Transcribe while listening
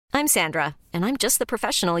I'm Sandra, and I'm just the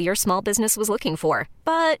professional your small business was looking for.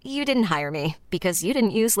 But you didn't hire me because you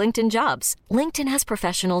didn't use LinkedIn Jobs. LinkedIn has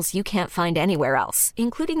professionals you can't find anywhere else,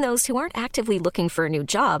 including those who aren't actively looking for a new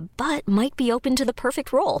job, but might be open to the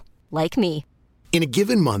perfect role, like me. In a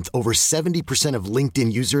given month, over 70% of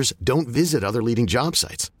LinkedIn users don't visit other leading job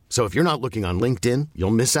sites. So if you're not looking on LinkedIn,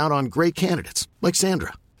 you'll miss out on great candidates like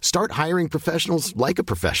Sandra. Start hiring professionals like a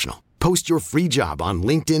professional. Post your free job on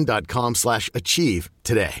linkedin.com/achieve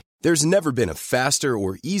today. There's never been a faster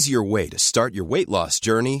or easier way to start your weight loss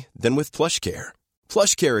journey than with PlushCare.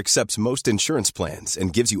 PlushCare accepts most insurance plans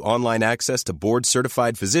and gives you online access to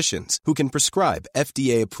board-certified physicians who can prescribe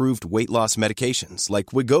FDA-approved weight loss medications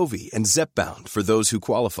like Wegovy and Zepbound for those who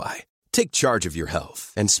qualify. Take charge of your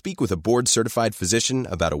health and speak with a board-certified physician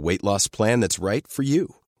about a weight loss plan that's right for you.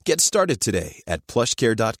 Get started today at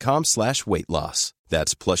plushcare.com/weight loss.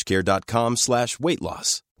 That's plushcare.com/weight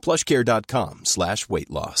loss. plushcare.com/weight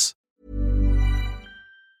loss.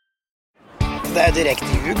 Det direkte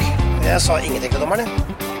ljug. Jeg sa ingenting til dommeren.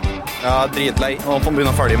 Ja, dritlei. Nå får han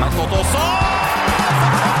begynne å følge med. Godt også!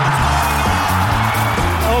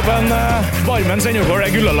 Jeg håper en varmen sender over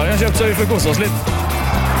det Gullaland jeg har kjøpt, så vi får kose oss litt.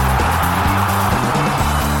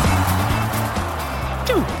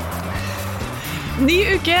 Ny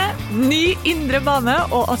uke, ny indre bane,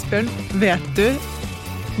 og Asbjørn, vet du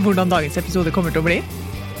hvordan dagens episode kommer til å bli?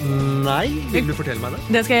 Nei, vil du fortelle meg det?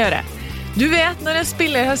 Det skal jeg gjøre. Du vet når en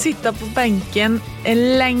spiller har sittet på benken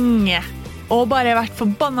lenge, og bare vært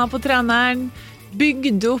forbannet på treneren,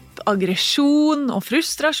 bygd opp aggresjon og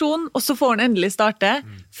frustrasjon, og så får han endelig starte.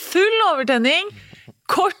 Full overtenning,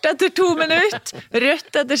 kort etter 2 minutter,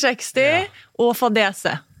 rødt etter 60, og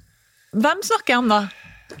fadese. Hvem snakker jeg om da?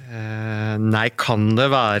 Nei, kan det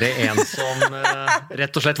være en som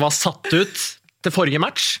rett og slett var satt ut til forrige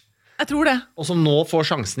match? Jeg tror det. Og som nå får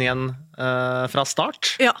sjansen igjen fra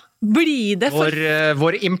start? Ja, blir det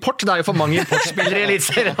Vår import, det er jo for mange importspillere i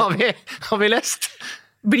Elitserien, har vi lest.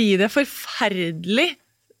 Blir det forferdelig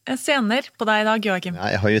scener på deg i dag, Joakim? Ja,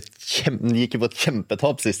 jeg har jo gikk på et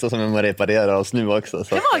kjempetap sist, som jeg må reparere og snu også.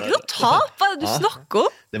 Så. Det var ikke noe tap, hva er det du snakker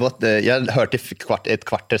om? Det var, jeg hørte et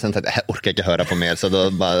kvarter, så jeg orker ikke høre på mer, så da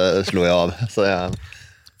bare slo jeg av. Så jeg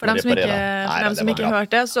For dem som ikke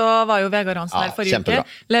hørte det, så var jo Vegard Hansen her forrige uke.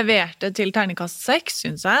 Leverte til terningkast 6,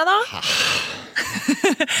 synes jeg da.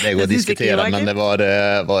 Det går å diskutere, men det var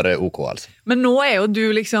ok, altså. Men nå er jo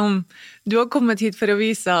du liksom, du har kommet hit for å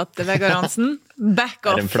vise at Vegard Hansen, back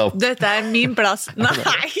off, dette er min plass.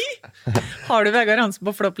 Nei! Har du Vegard Hansen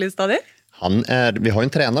på flopplista di? Vi har en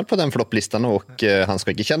tränare på den flopplistan och han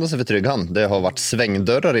ska inte känna sig för trygg han. Det har varit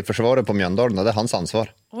svängdörrar i försvaret på Mjøndalen och det är hans ansvar.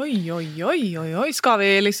 Oj. Ska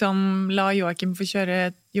vi liksom la Joakim få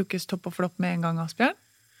köra Jokkes topp og flopp med en gang, Asbjørn?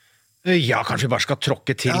 Ja, kanskje vi bare skal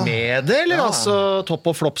tråkke til med det, eller? Altså, topp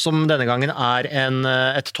og flopp som denne gangen er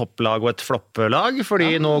et topplag og et flopplag,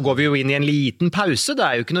 fordi nå går vi jo inn i en liten pause, det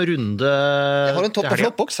er jo ikke noe runde... Jeg har en topp og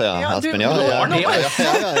flopp også, Asbjørn. Ja,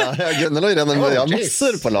 Gunnar har redan börjat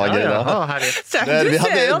massor på lager. Vi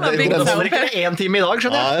holder ikke en time i dag,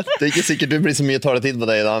 skjønner jeg. Det er ikke sikkert du blir så mye taletid på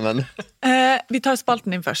deg da, men... Vi tar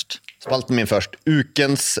spalten din først. Spalten min først.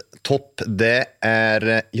 Ukens topp, det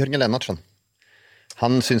er Jørgen Lennartsson.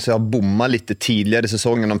 Han syns jag bomma lite tidigare i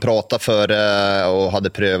säsongen. De pratade före och hade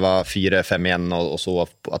prövat 4-5-1 och så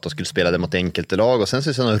att de skulle spela det mot enkelte lag. Och sen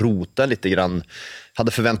syns jag de rotade lite grann.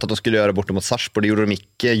 Hade förväntat att de skulle göra bortom mot Sarpsborg. Det gjorde de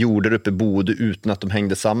inte. Gjorde det uppe i Bodø utan att de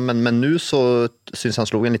hängde samman. Men nu så syns han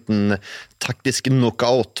slog en liten taktisk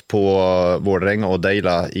knockout på Vålerenga och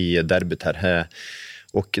Deila i derbyt här.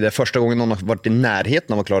 Och det är första gången någon har varit i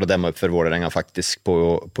närheten av att klara dem upp för Vålerenga faktiskt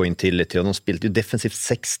på Intility. Och de spelade ju defensivt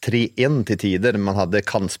 6-3-1 till tider. Man hade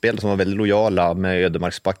kantspel som var väldigt lojala med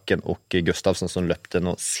Ödemarksbacken och Gustafsson som löpte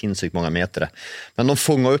något sinnssykt många meter. Men de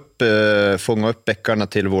fångade upp bäckarna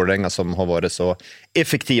till Vålerenga som har varit så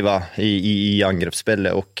effektiva i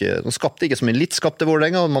angreppsspelet. Och de skapade inte som en litt skapte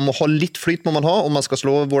Vålerenga. Man må ha litt flyt må man ha om man ska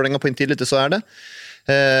slå Vålerenga på Intility, så är det.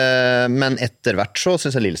 Men etter hvert så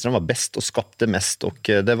synes jeg Lillestrøm var best og skapte mest, og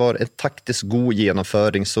det var en taktisk god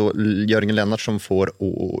gjennomføring, så Jørgen Lennartsson får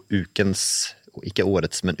ukens, ikke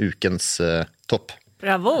årets, men ukens topp.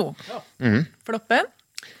 Bravo! Floppen?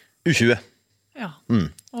 U20. Ja.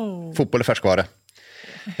 Fotboll är färskvara.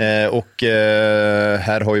 Och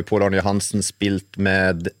här har ju Paul Arne Johansen spilt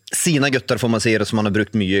med sina götter får man säga, som han har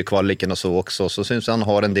brukt mycket i kvaliken och så också. Så syns han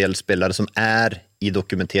har en del spelare som är i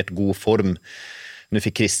dokumenterat god form. Nu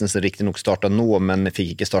fick Christensen riktigt nog starta men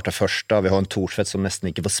fick inte starta första. Vi har en Thorsvedt som nästan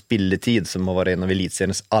inte får spilletid, som har varit en av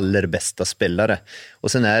elitseriens allerbästa spelare.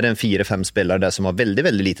 Och sen är det en 4-5 spelare där som har väldigt,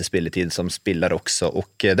 väldigt lite spilletid som spelar också.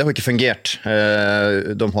 Och det har inte fungerat.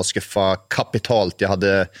 De har skuffat kapitalt. Jag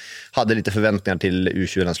hade lite förväntningar till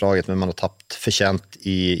U21-landslaget, men man har tappat förtjänt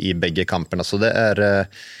i bägge kamperna. Så det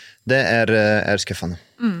är skuffande.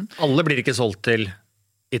 Alle blir ikke solgt til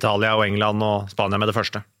Italia og England og Spania med det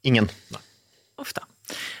første. Ingen. Ofta.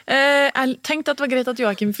 Jeg tenkte at det var greit at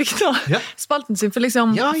Joachim fikk spalten sin for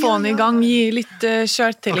liksom få han i gang, gi litt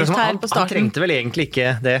kjørtillit her på starten. Han trengte vel egentlig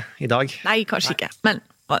ikke det i dag. Nei, kanskje ikke, men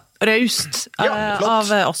raust av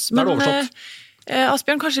oss. Men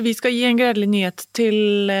Asbjørn, kanskje vi skal gi en gledelig nyhet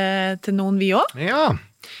til noen vi også? Ja.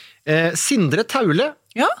 Sindre Taule.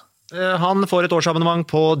 Ja. Han får et årsabonnement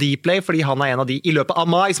på Dplay fordi han er en av de i løpet av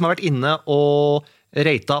mai som har vært inne og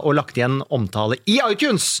rata og lagt igjen omtale i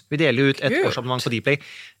iTunes. Vi deler ut et årsabonnement på Dplay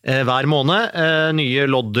hver måned. Nye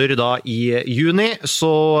lodder da i juni.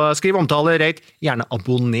 Så skriv omtale, rate, gjerne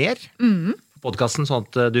abonner på podcasten sånn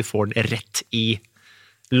at du får den rett i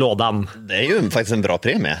lådan. Det er jo faktisk en bra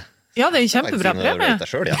premie. Ja, det er en kjempebra premie.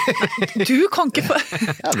 Du kan ikke få...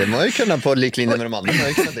 Ja, det må jo kunne på lik linje med de andre, må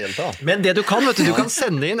jo kunne delta. Men det du kan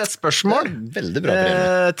sende inn et spørsmål veldig bra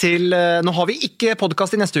premie. Til, nå har vi ikke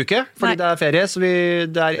podcast i neste uke, fordi det er ferie, så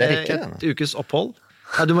det er et ukes opphold.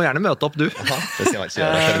 Ja, du må gjerne møte opp, du. Aha, det skal jeg ikke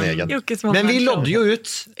gjøre for en egen. Men vi lodder jo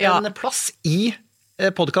ut en plass i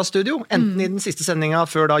podcaststudio, enten i den siste sendingen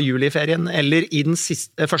før da juliferien, eller i den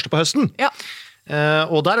første på høsten. Ja.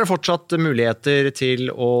 Og der er det fortsatt muligheter til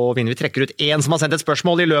å vinne. Vi trekker ut en som har sendt et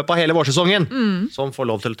spørsmål i løpet av hele vårsesongen, som får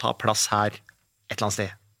lov til å ta plass her et eller annet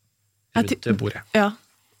sted rundt bordet. Ja,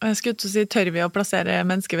 og jeg skulle til å si, tør vi å plassere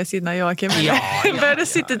mennesker ved siden av Joachim? Bør det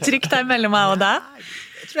sitte trygt her mellom meg og deg?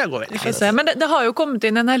 Det tror jeg går veldig. Men det har jo kommet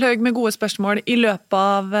inn en hel høg med gode spørsmål i løpet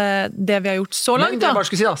av det vi har gjort så langt. Men det jeg bare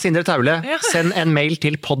skulle si da, Sindre Taule, send en mail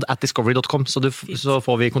til pod@discovery.com, så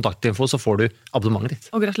får vi kontaktinfo, så får du abonnementet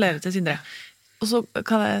ditt. Og gratulerer til Sindre. Og så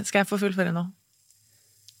skal jeg få fullføre nå?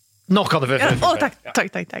 Nå kan du fullføre.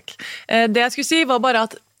 Takk. Det jeg skulle si var bare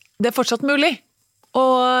at det er fortsatt mulig å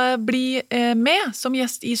bli med som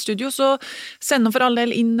gjest i studio, så send for all del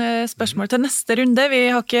inn spørsmål til neste runde. Vi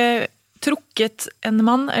har ikke trukket en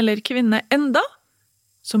mann eller kvinne enda,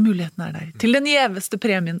 så muligheten er der. Til den gjeveste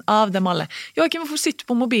premien av dem alle. Joachim, hvorfor sitter du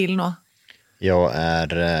på mobilen nå? Jeg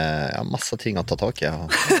har masse ting å ta tak i og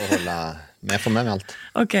holde med for meg med alt.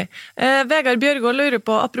 Ok. Vegard Bjørgaard lurer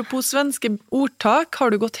på, apropos svenske ordtak,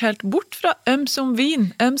 har du gått helt bort fra som vin,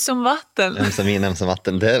 som vatten? Som vin, som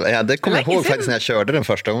vatten. Det kommer jeg ihåg faktisk når jeg kjørte den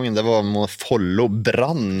første gangen. Det var mot Follo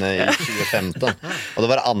brann i 2015. Og det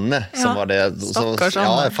var Anne som var det. Så,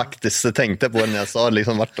 jeg faktisk tenkte på når jeg sa,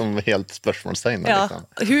 liksom, vært om helt spørsmålstegn. Ja, liksom.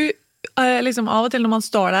 Hun liksom av og til når man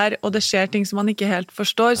står der og det skjer ting som man ikke helt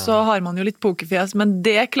forstår, så har man jo litt pokerfjes, men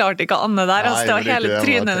det klarte ikke Anne der. Altså, det var hele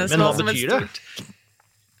trynet som var som et stort.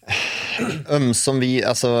 Som vi,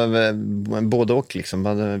 altså både og liksom,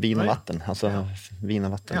 vin og vatten. Altså, vin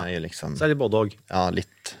og vatten er jo liksom... Så er det både og. Ja,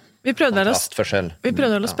 litt... Vi prøvde å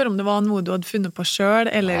spørre om det var noe du hadde funnet på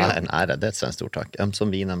selv, eller... Nei, det er et svensk ordtak.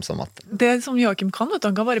 Som vin, som vatten. Det som Joachim kan,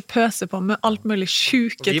 han kan bare pøse på med alt mulig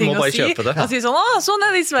syke ting å si. Vi må bare kjøpe det. Og si sånn, sånn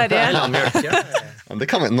er det i Sverige. Det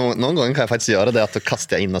kan, noen ganger kan jeg faktisk gjøre det, at da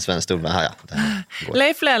kaster jeg inn av svensk ord.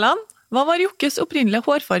 Leif Leland, hva var Jokkes opprinnelige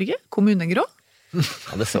hårfarge? Kommunegrå?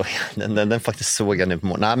 Ja, det så jeg. Den faktisk så jeg ned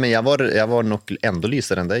på morgen. Nei, men jeg var nok enda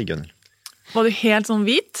lysere enn deg, Gunnel. Var du helt sånn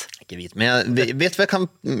hvit? Ikke hvit, men jeg vet hva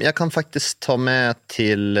jeg kan faktisk ta med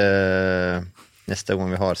til neste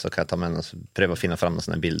gang vi har, så kan jeg ta med og prøve å finne frem noen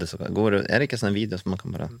sånne bilder. Så er det ikke sånne videoer som man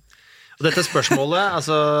kan bare... Og dette spørsmålet,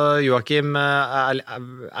 altså Joachim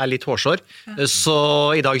er litt hårsår, så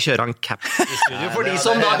i dag kjører han cap i studio. For de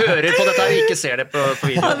som da hører på dette og ikke ser det på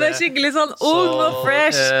video. Han er skikkelig sånn ung og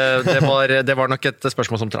fresh. Det var nok et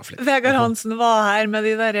spørsmål som traff litt. Vegard Hansen var her med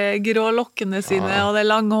de der grå lokkene sine og det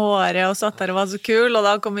lange håret og satt der og var så kul, og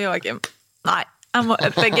da kommer Joachim. Nei, jeg må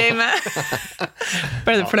uppe gamet.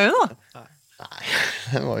 Ble du flau nå? Nei,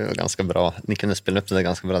 det var jo ganske bra. Ni kunne spille opp det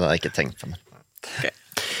ganske bra, det hadde jeg ikke tenkt på. Ok.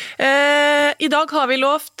 I dag har vi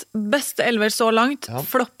lovt beste elver så langt,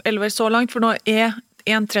 flopp elver så langt, for nå er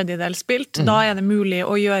 1/3 spilt. Da er det mulig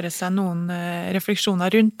å gjøre seg noen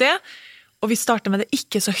refleksjoner rundt det. Og vi starter med det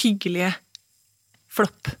ikke så hyggelige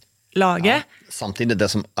flopplaget. Ja, samtidig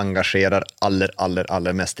det som engagerer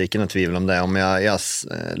aller mest, det er ikke noe tvil om det. Om jeg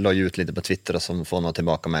la ut litt på Twitter og som får noe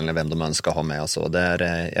tilbakemelding hvem de ønsker å ha med. Altså.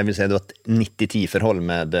 Jeg vil si det var et 90-10 forhold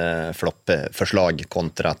med floppforslag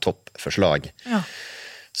kontra toppforslag. Ja.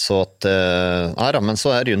 Så at, men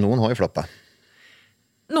så er det jo, noen har jo floppet.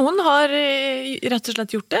 Noen har rett og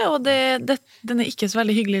slett gjort det, og den ikke så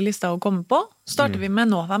veldig hyggelig lista å komme på. Starter vi med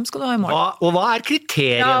nå, hvem skal du ha I mål? Hva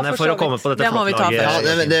kriteriene for å komme på dette flottlaget? Ja,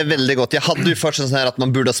 det veldig godt. Jeg hadde jo først sånn her at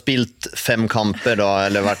man burde ha spilt 5 kamper da,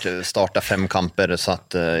 eller startet 5 kamper, så at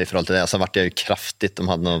I forhold til det, så ble jeg jo kraftigt,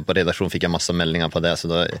 på redaksjonen fikk jeg masse meldinger på det, så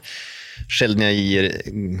da sjelden jeg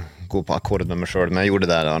går på akkord med meg selv, men jeg gjorde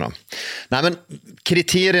det der. Nej, men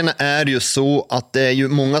kriterierna ju så att det ju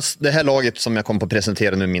många, det här laget som jag kommer på att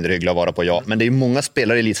presentera nu mindre hyggligt att vara på, ja, men det är ju många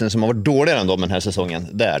spelare I elitserien som har varit dåligare än dem den här säsongen,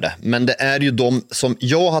 det är det. Men det är ju de som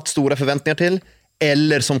jag har haft stora förväntningar till,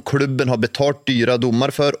 eller som klubben har betalt dyra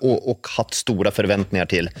domar för och haft stora förväntningar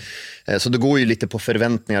till. Så det går ju lite på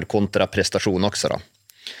förväntningar kontra prestation också då.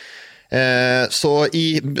 Så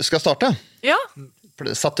ska jag starta? Ja.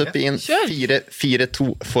 Satt upp I en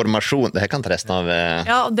 4-4-2-formation. Det här kan inte resten av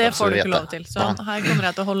Ja, det får du ikke lov til. Så her kommer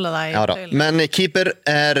jeg til å holde deg til. Men keeper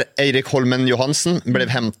Eirik Holmen Johansen. Blev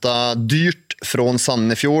hämtad dyrt från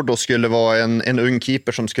Sandefjord och skulle vara en ung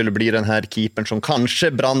keeper som skulle bli den här keepern som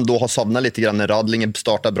kanske Brand då har savnat lite grann när Radlingen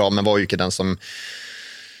startade bra, men var ju inte den som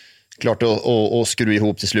klart att skruva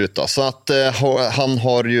ihop till slut då. Så att han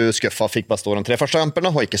har ju skuffat, fick bara stå de 3 första kamperna,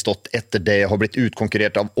 har inte stått efter det, har blivit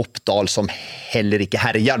utkonkurrerat av Oppdal som heller inte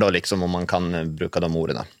härjar då liksom, om man kan bruka de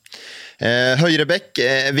orden. Høyrebekk,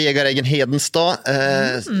 Vegard Eggen Hedenstad.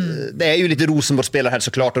 Det är ju lite Rosenborg-spelare här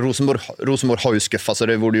såklart, och Rosenborg har ju skuffat, så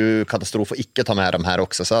det vore ju katastrof att inte ta med dem här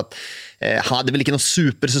också. Så att hade väl inte någon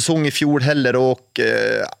supersäsong I fjol heller, och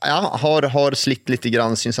ja, har slitt lite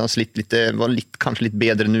grann, syns han slitt lite, var kanske lite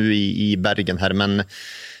bättre nu I Bergen här,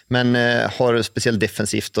 men har speciellt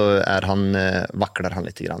defensivt och vacklar han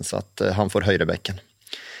lite grann, så att han får høyrebäcken.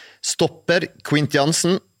 Stopper Quint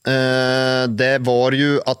Jansen. Det var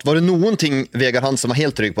ju att var det någonting Vegard Hansen var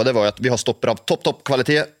helt trygg på, det var att vi har stopper av topp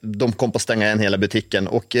kvalitet, de kom på att stänga igen hela butiken,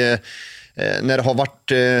 och när det har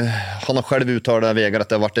varit han har själv uttalat Vegard att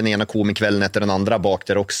det har varit den ena komikvällen efter den andra bak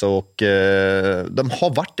där också, och de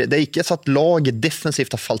har varit det är inte så att laget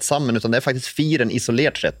defensivt har fallit samman, utan det är faktiskt firen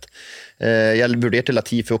isolerat sett. Jag vurderar till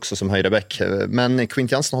Latifi också som høyrebekk, men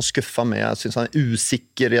Quint Jansen har skuffat med. Jag syns han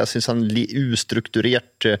usikker, jag syns han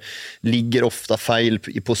ustrukturert, ligger ofta fel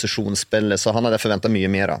I positionsspillet, så han hade förväntat mycket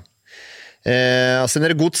mera. Sen är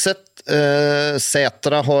det Godset.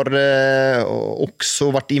 Sätra har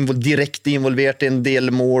också varit direkt involverat I en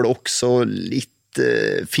del mål, också lite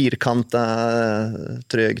firkanta,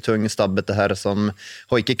 trög, tung stabbet det här, som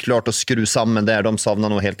har inte klart att skruva samman där. De savnar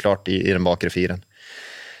nog helt klart I den bakre firen.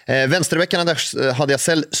 Vänsterbäckarna där hade jag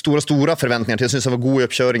själv stora förväntningar till. Jag syns det var god I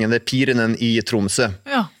uppkörningen. Det är Pirinen I Tromsø.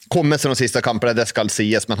 Ja. Kommer till de sista kamperna, det ska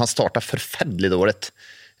ses, men han startar förfärligt dåligt.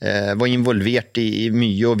 Var involverat I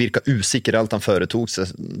mycket och virka usikker allt han företog sig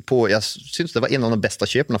på. Jag syns det var en av de bästa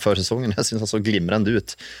köpen för säsongen. Jag syns han så glimrande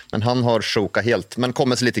ut. Men han har chokat helt, men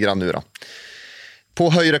kommer sig lite grann nu då. På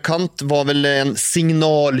høyrekant var väl en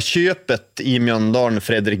signalköpet I Mjøndalen,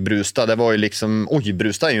 Fredrik Brustad. Det var ju liksom,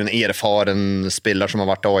 Brustad är ju en erfaren spelare som har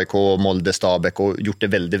varit AIK, Molde, Stabæk och gjort det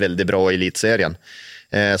väldigt, väldigt bra I elitserien.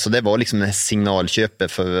 Så det var liksom en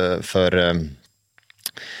signalköpet för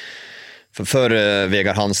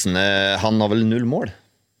Vegard Hansen. Han har väl 0 mål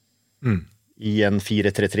I en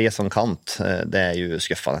 4-3-3 som kant. Det är ju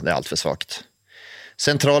skuffande, det är allt för svagt.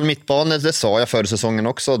 Central mittbane, det sa jag förra säsongen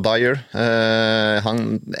också, Dyer.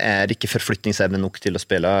 Han är inte förflyttningsevne nog till att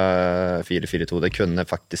spela 4-4-2. Det kunde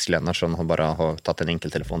faktiskt Lennartsson ha bara ha tagit en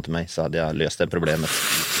enkel telefon till mig, så hade jag löst det problemet.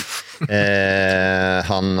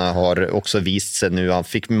 Han har också visst sig nu, han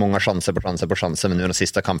fick många chanser, men nu de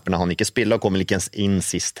sista kamperna har han inte spelat och kommer inte ens in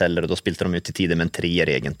sist heller, och då spilte de ut I tiden med en 3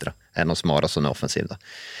 egentligen. En av smara som är offensiv då.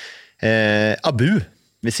 Abu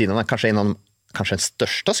vid sidan av kanske en av kanske den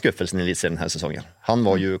största skuffelsen I elitserien den här säsongen. Han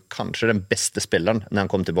var ju kanske den bästa spelaren när han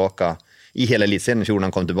kom tillbaka I hela elitserien när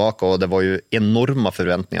han kom tillbaka, och det var ju enorma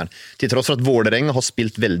förväntningar. Till trots för att Vålerenga har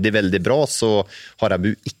spilt väldigt, väldigt bra, så har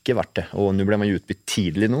Abu inte varit det. Och nu blev man ju utbytt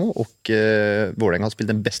tidigt nu, och Vålerenga har spilt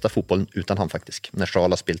den bästa fotbollen utan han faktiskt. När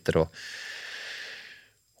Charles har spilt det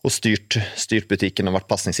och styrt butiken och varit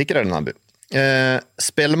passningssikrare än Abu.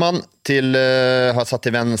 Spelman till har satt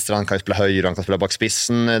till vänster, han kan ju spela höger, han kan spela bak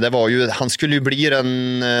spissen. Det var ju, han skulle ju bli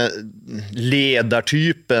den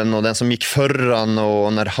ledartypen och den som gick förran,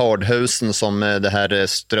 och när Hardhausen som det här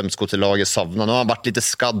Strömsgodslaget savnade. Nu har han varit lite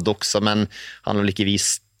skadd också, men han har lika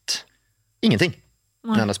visst ingenting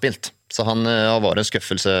när han har spilt. Så han har varit en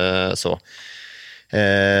skuffelse så.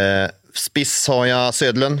 Spiss har jag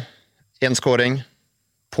Södlund, en scoring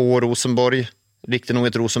på Rosenborg. Riktigt nog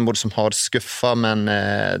ett Rosenborg som har skuffa, men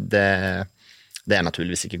det är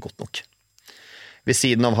naturligtvis inte gott nog. Vid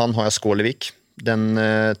sidan av han har jag Skålevik, den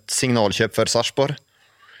signalköp för Sarpsborg.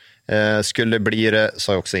 Skulle bli det,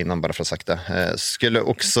 sa jag också innan bara för att sagt det,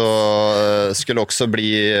 skulle också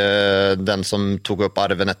bli den som tog upp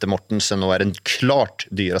arven efter Mortensen och är den klart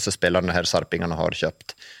dyraste spelaren de här Sarpingarna har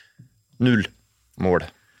köpt. 0 mål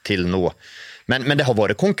till nå. Men det har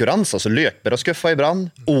varit konkurrens, alltså Lökberg har skuffat ibland.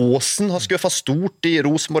 Åsen har skuffat stort i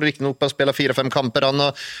Rosenborg, riktigt nog på att spela 4-5 kamper.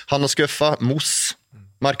 Han har skuffat. Moss.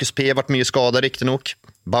 Marcus P har varit mycket skadad, riktigt nog.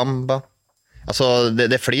 Bamba. Alltså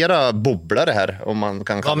det är flera bobblare här om man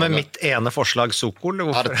kan kalla det. Med mitt ene forslag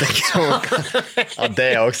Sokol. Ja,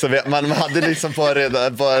 det också. Man hade liksom på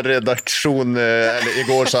redaktion eller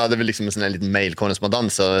igår så hade vi liksom en sån här liten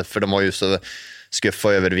mailkorrespondens för de var ju så skuffa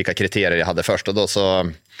över vilka kriterier jag hade först och då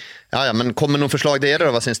så ja, men kommer någon förslag där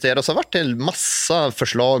och vad syns det? Och så har det en massa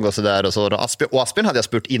förslag och så där och så Asbjörn hade jag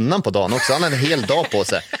spurt innan på dagen också. Han hade en hel dag på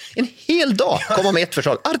sig. En hel dag komma med ett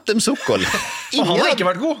förslag. Artem Sokol. Han har inte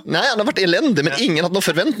varit god. Nej, han har varit eländig men ingen hade några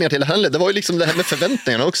förväntningar till det heller. Det var ju liksom det här med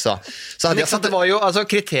förväntningarna också. Så hade det var ju alltså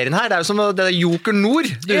kriterien här det är ju som det där Joker Nord.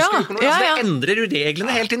 Du Joker Nord. Alltså, det ändrar ju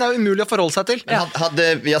reglerna helt tiden. Det är umuligt att förhålla sig till.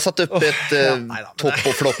 Jag satt upp ett topp-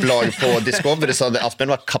 och flopplag på Discovery så hade Asbjörn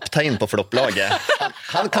var kapten på flopplaget.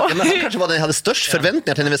 Han kanske var den jag hade störst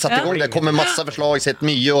förväntningar till när vi satt igång. Det kommer massa förslag, sett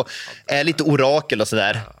mycket och är lite orakel och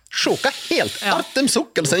sådär. Sjoka helt. Artem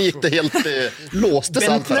Sokol, sen gick det helt låste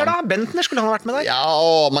sant för honom. Bentner skulle han ha varit med dig.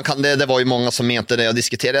 Ja, man kan det var ju många som mente det och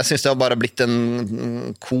diskuterade. Jag syns det har bara blivit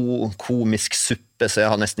en komisk suppe så jag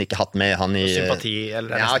har nästan inte haft med han i sympati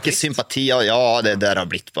eller ja, inte sympati. Ja, det där har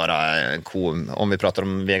blivit bara en om vi pratar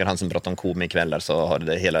om Vegard Hansen pratar om komikvällar så har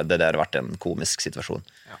det där varit en komisk situation.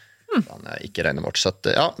 Ja. Han är inte räknat bort. Så att,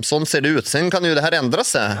 ja, sånt ser det ut. Sen kan ju det här ändra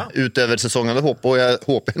sig utöver säsongen. Och jag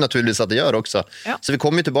hoppas naturligtvis att det gör också. Ja. Så vi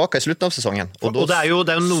kommer ju tillbaka i slutet av säsongen. Och det är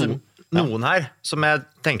ju någon här som jag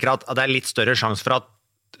tänker att det är lite större chans för att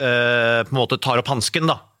på en måte tar upp handsken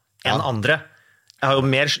då, än andra. Jag har ju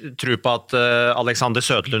mer tro på att Alexander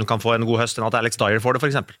Söderlund kan få en god höst än att Alex Dyer får det för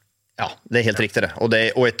exempel. Ja, det är helt riktigt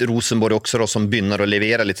det. Och ett Rosenborg också då, som börjar att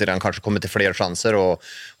leverera lite grann, kanske kommer till fler chanser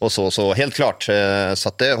och så helt klart. Så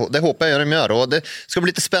att det hoppas jag gör. Och det ska bli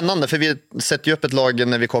lite spännande för vi sätter ju upp ett lag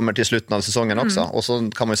när vi kommer till slutet av säsongen också. Och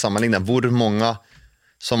så kan man ju sammanligna hur många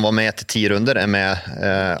som var med till 10 runder är med,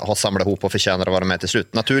 har samlat ihop och förtjänar att vara med till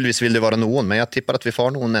slut. Naturligtvis vill det vara någon, men jag tippar att vi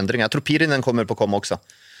får någon ändring. Jag tror Pirinen kommer på komma också.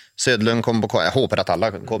 Södlund kommer på. Jag hoppas att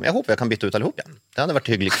alla kommer. Jag hoppas jag kan byta ut allihop igen. Det hade varit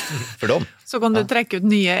hyggligt för dem. Så kan du träcka ut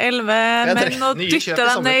nya 11 men och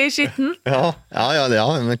dytta dem ner i skitten. Ja,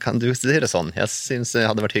 men kan du se det sån? Jag syns det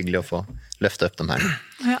hade varit hyggligt att få lyfta upp de här.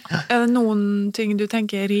 Ja. Är det någonting du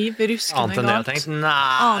tänker riv i rusken? Annat än det jag tänkte,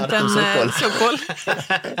 Annat än Sokol.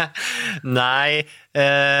 Nej,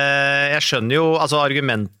 jag skjønner jo altså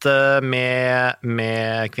argumentet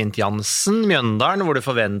med Kvint Jansen, Mjøndalen, hvor du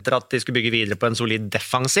forventer at de skulle bygge videre på en solid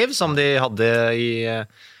defensiv, som de hadde i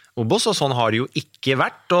Obos, og sånn har det jo ikke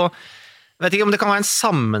vært. Og jeg vet ikke om det kan være en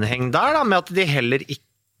sammenheng der da, med at de heller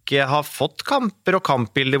ikke har fått kamper og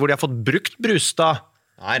kampbilder hvor de har fått brukt Brustad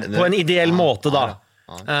på en ideell måte da.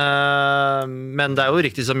 Men det er jo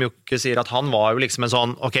riktig som Jokke sier at han var jo liksom en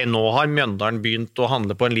sånn ok, nå har Mjøndalen begynt å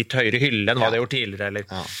handle på en litt høyere hylle enn hva de har gjort tidligere eller.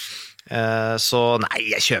 Så nei,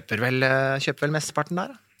 jeg kjøper vel mesteparten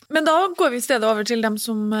der. Men da går vi i stedet over til dem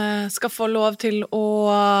som skal få lov til å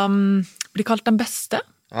bli kalt den beste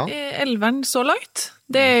i elveren så langt.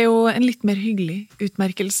 Det är ju en lite mer hygglig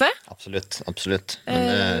utmärkelse. Absolut.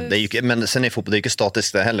 Men, det är ju, men sen är fotboll det är ju inte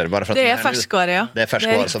statiskt det heller. Bara för att det är färskvara, ja. Det är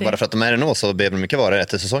färskvara, så bara för att de är det nu så behöver de mycket vara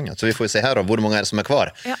efter säsongen. Så vi får ju se här då, hur många är det som är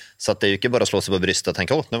kvar. Ja. Så att det är ju inte bara att slå sig på bröstet och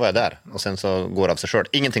tänka, nu var jag där. Och sen så går det av sig själv.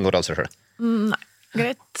 Ingenting går av sig själv. Nej,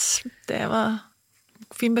 greit. Det var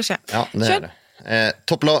fin besked. Ja, det är det.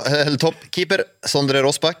 Toppkeeper Sondre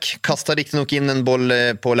Rosbach kastar riktigt nog in en boll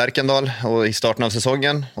på Lärkendal och i starten av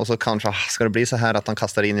säsongen och så kanske ska det bli så här att han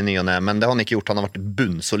kastar in i ny och nä, men det har han inte gjort. Han har varit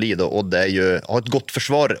bunnsolid och det är ju har ett gott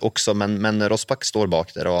försvar också, men Rosbach står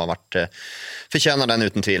bak där och har varit förtjänar den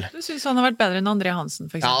utan tvivel. Du syns han har varit bättre än André Hansen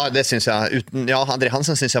för exempel? Ja, det syns jag. André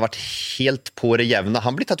Hansen syns jag har varit helt på det jävna.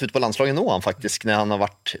 Han blir tagit ut på landslaget nu han faktiskt när han har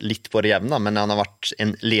varit lite på det jävna, men när han har varit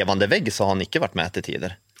en levande vägg så har han inte varit med till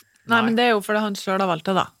tider. Nej, men det är ju för att han själv har valt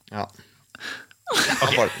det då. Ja.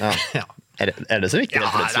 Är det så viktigt?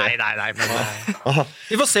 Nej. Men,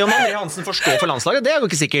 vi får se om André Hansen får stå för landslaget. Det är ju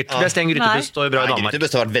inte säkert. Det är Sten Grytebust och bra i Danmark.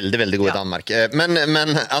 Grytebust har varit väldigt god i Danmark.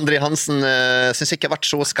 Men André Hansen syns inte har varit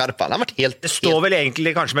så skarp. Han har varit helt... Det står väl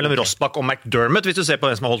egentligen kanske mellan Rosbach och McDermott, hvis du ser på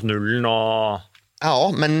den som har hållit nullen och...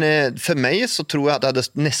 Ja, men för mig så tror jag att det hade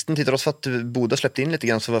nästan tittat oss för att Boda släppte in lite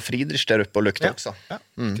grann så var Friedrich där uppe och lyckte också. Ja.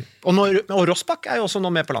 Och Rosbach är ju också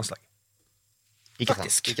någon med på landslag. Ikke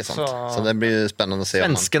faktisk. Sant. Så det blir spennende å se.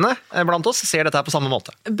 Svenskene blant oss ser dette her på samme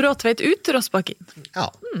måte. Bråtveit ut, Rossbakk inn.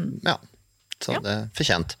 Ja. Så det er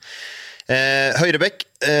fortjent. Høyrebekk,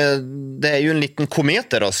 det er jo en liten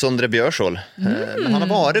komet der, Sondre Bjørsol. Men han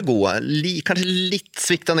har vært god. Kanskje litt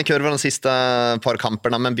sviktende kurver de siste par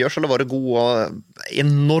kamperne, men Bjørsol har vært god og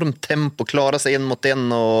enormt tempo, klarer seg inn mot den.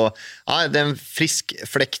 Og, det er en frisk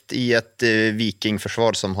flekt i et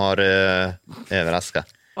vikingforsvar som har overrasket.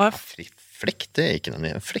 Flekt, det er ikke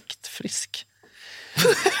noe. Frisk.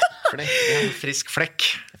 Frisk flekk.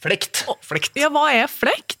 Flekt. Ja, hva er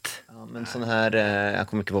flekt? Ja, men sånn her, jeg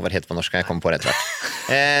kommer ikke på hva det heter på norsk, jeg kommer på rett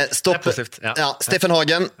hvert. Stopp. Stefan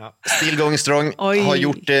Hagen, still going strong, har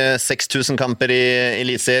gjort 6000 kamper i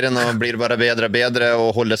elitserien og blir bare bedre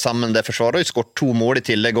og holder sammen det forsvaret, og skåret 2 mål i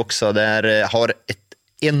tillegg også, har et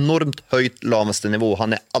enormt høyt laveste nivå,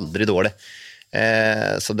 han er aldri dårlig.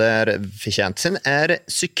 Så det er fortjent. Sen er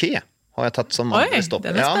Psyké har jeg tatt som andre stopp.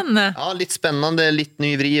 Den er spennende. Ja, litt spennende, litt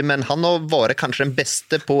ny vri, men han har vært kanskje den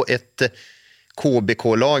beste på et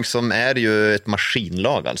KBK-lag som er jo et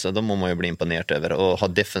maskinlag, altså. Da må man jo bli imponert over, og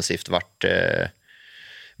har defensivt vært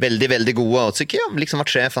veldig, veldig gode, og Psyké har liksom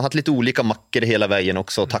vært sjef, han har hatt litt olika makker hele veien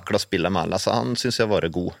også, og taklet å spille med alle, så han synes jeg har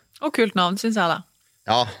vært god. Og kult navn, synes jeg da.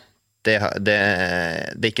 Ja, det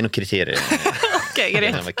er ikke noe kriterier. Ok,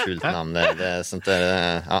 greit. Det var kult navn. Det er sånt der,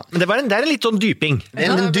 ja. Men det er en litt sånn dyping. Det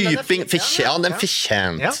er en dyping, den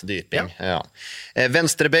fortjent dyping. Ja.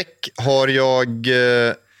 Venstrebäck har jeg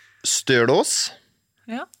Stølås.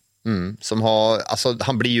 Ja. Som har, alltså,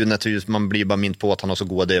 han blir ju naturligtvis, man blir bara mint på att han har så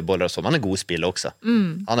goda dödbollar och så, han är god spelare också.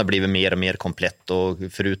 Han har blivit mer och mer komplett och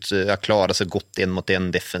förut jag klarar sig gott en mot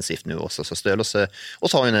en defensivt nu också, så Stølås,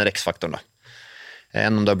 och så har ju den X-faktorn då.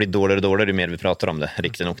 Än om det har blivit dårligere ju mer vi pratar om det,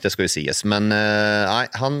 riktigt nog, det ska ju ses. Men nej,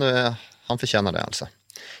 han förtjänar det alltså.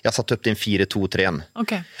 Jag satt upp till en 4-2-3.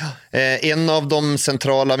 Okay. En av de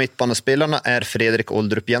centrala mittbanespelarna är Fredrik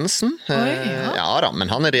Oldrup Jensen. Men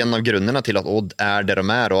han är en av grunderna till att Odd är där de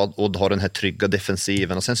är, och Odd har den här trygga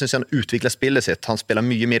defensiven. Och sen syns jag han utvecklar spelet sitt. Han spelar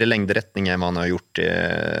mycket mer i längdrättning än vad han har gjort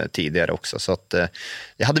tidigare också. Så att,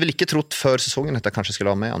 jag hade väl inte trott för säsongen att jag kanske skulle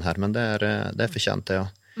ha med han här, men det är förtjänt det, ja.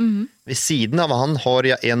 Vid sidan av han har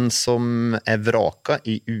jag en som är vraka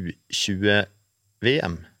i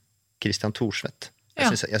U20-VM. Christian Thorsvedt.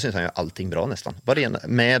 Jag syns han gör allting bra nästan.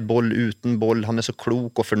 Med boll, uten boll. Han är så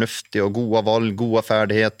klok och förnuftig och goda val, goda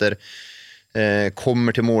färdigheter.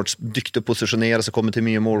 Kommer till mål, dyktig att positionera sig, kommer till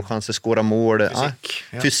mycket målchanser, skåra mål.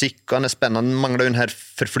 Fysik, han är spännande. Manglar ju den här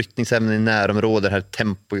förflyttningsämnen i närområdet, här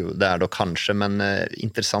tempo där då kanske, men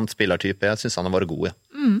intressant spelartyp. Jag syns han har varit god.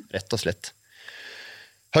 Rätt och slätt.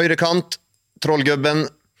 Høyrekant, trollgubben,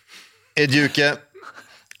 Edjuke.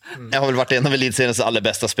 Jeg har vel vært en av elitseriens aller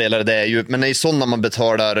beste spelare, det er jo, men det er jo sånn når man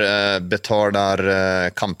betaler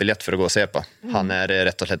kampbiljett for å gå og se på. Han er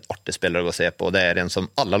rett og slett artig spelare å gå og se på, og det er en som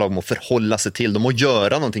alle lag må forholde seg til. De må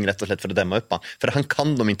gjøre noe rett og slett for å demme opp han, for han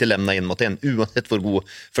kan de ikke lämna inn mot en, uansett hvor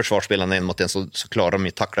god forsvarsspilleren er inn mot en, så klarer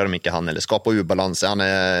de, takler de ikke han, eller skaper ubalanse. Han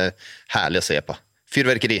er herlig å se på.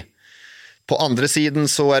 Fyrverkeri. På andra sidan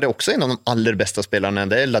så är det också en av de allra bästa spelarna,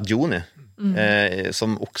 det är Ladjoni.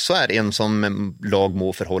 Som också är en som lag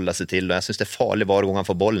må förhålla sig till, och jag syns det är farligt var gång han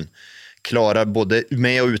får bollen. Klarar både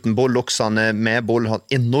med och utan boll också, han är med boll, har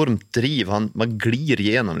enormt driv, man glir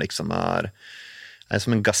igenom liksom, är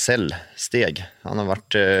som en gasellsteg. Han har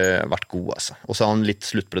varit god alltså. Och så har han lite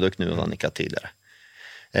slutprodukt nu, och han inte tidigare.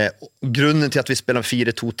 Grunden till att vi spelar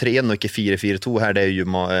 4-2-3 och inte 4-4-2 här, det är ju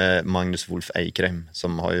Magnus Wolf Eikrem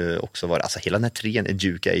som har ju också varit, alltså hela den här trean är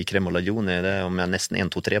Djuke, Eikrem och Lajoni, det är om jag nästan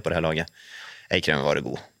 1-2-3 på det här laget. Eikrem har varit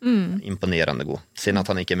god, imponerande god. Sen att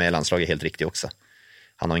han inte är med i landslaget är helt riktigt också.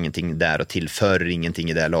 Han har ingenting där och tillför ingenting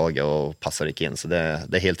i det här laget och passar inte in, så det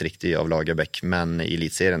är helt riktigt av Lagerbäck, men i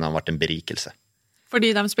elitserien har han varit en berikelse.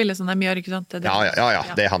 Fordi de spiller som de gör, ikke sant? Ja,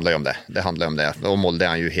 det handlar ju om det. Det handlar om det. Och Molde är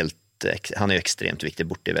han ju helt, han är ju extremt viktig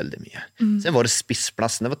borti väldigt mycket. Sen var det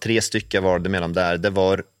spissplatsen, det var 3 stycken var det mellan där. Det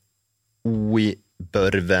var Oi,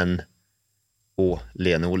 Børven och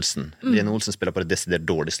Lene Olsen. Lene Olsen spelar på det deciderat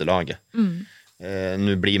dåligaste laget.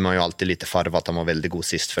 Nu blir man ju alltid lite farvad att han var väldigt god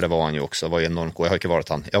sist, för det var han ju också, var enormt god. Jag har inte varit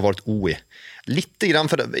han. Jag har varit Oi. Lite grann,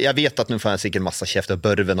 för jag vet att nu får jag säkert massa käft, och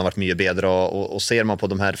Børven har varit mycket bättre, och ser man på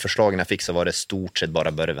de här förslagen jag fick så var det stort sett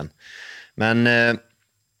bara Børven. Men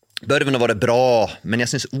Børven har varit bra, men jag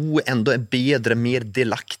syns ändå är bättre, mer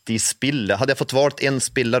delaktig i spillet. Hade jag fått valt en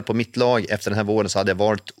spelare på mitt lag efter den här våren så hade jag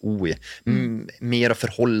valt Oi. Mer att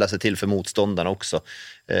förhålla sig till för motståndarna också.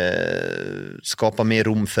 Skapa mer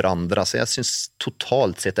rum för andra. Så jag syns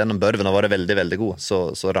totalt sett, även om Børven har varit väldigt, väldigt god,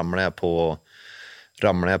 så ramlar jag på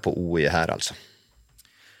Oi här alltså.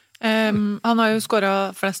 Han har jo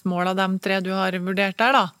skåret flest mål av de 3 du har vurdert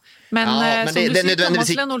der, da. Men, men som du sier, nødvendigvis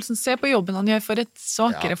Thomas Lene Olsen, se på jobben han gjør for et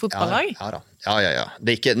svakere fotballag. Ja.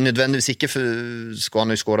 Det ikke nødvendigvis ikke, for skal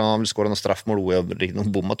han jo skåre noen straffmål, og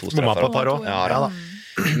bomma 2 straffer. Bomma på et par også. Ja da.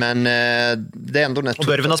 Men det ändå... Og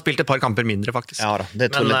Børven har spilt et par kamper mindre, faktisk. Ja da,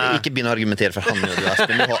 det tror jeg ikke begynner å argumentere for han. Du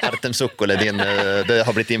har Artem Sokol, det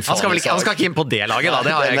har blitt din fanesak. Han skal ikke inn på det laget, da.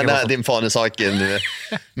 Det har jeg ikke. Men det er din fanesak.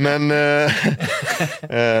 Men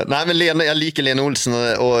nei, men jeg liker Lene Olsen,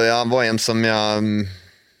 og han var en som jeg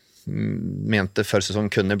mente før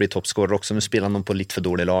sesongen kunne bli toppskårer også, men spiller han på litt for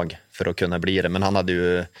dårlig lag for å kunne bli det, men han hadde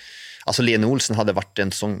jo alltså Lene Olsen hadde vært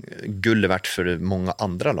en sånn gull verdt for mange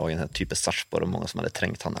andre lag, en type Sarpsborg, og mange som hadde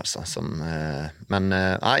trengt han altså, men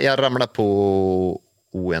jeg ramlet på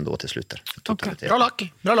O1 då til slutt. Okay. Bra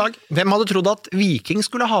lag. Hvem hadde trodd at Viking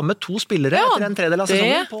skulle ha med 2 spillere etter en tredjedel av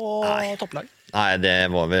sesongen på topplag? Nei, det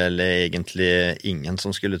var vel egentlig ingen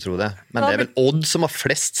som skulle tro det. Men det er vel Odd som har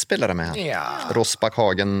flest spillere med her. Ja. Rosbach,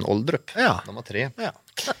 Hagen, Oldrup. Ja. De har 3. Ja.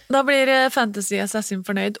 Da blir Fantasy Assassin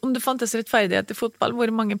fornøyd. Om det fantes rettferdighet i fotball,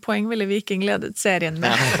 hvor mange poeng ville Viking ledet serien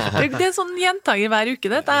med? Det er sånn gjentager hver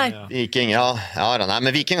uke, dette her. Viking, nei,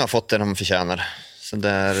 men Viking har fått det de fortjener. Så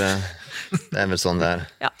det er vel sånn det er.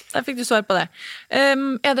 Ja, der fikk du svar på det.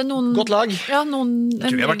 Er det noen... Godt lag. Ja, noen... Jeg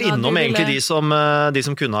tror vi har vært innom egentlig de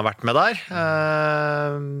som kunne ha vært med der.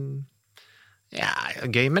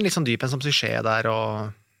 Gøy med litt sånn dyp en som Suchet der,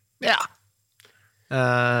 og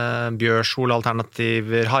Bjørshol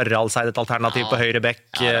alternativer, Haraldseid et alternativ på høyre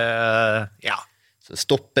bekk.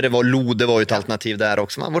 Stoppere var Lode var jo et alternativ der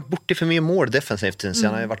også. Han har vært borti for mye mål defensivt.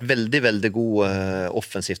 Han har vært veldig, veldig god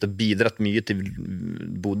offensivt og bidratt mye til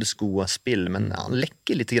Bodøs gode spill, men han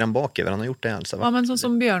lekker litt grann bakover. Han har gjort det, altså. Men sånn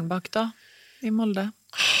som Bjørnbakk da, i Molde?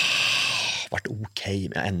 Vært ok,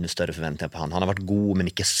 med enda større forventninger på han. Han har vært god,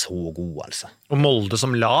 men ikke så god, altså. Og Molde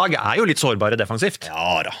som lag er jo litt sårbare defensivt.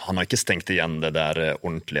 Ja da, han har ikke stengt igjen det der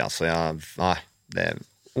ordentlig, altså. Nei, det er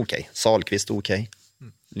ok. Salkvist ok.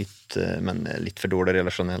 Men litt for dårlig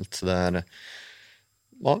relasjonelt, så det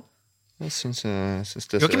jeg synes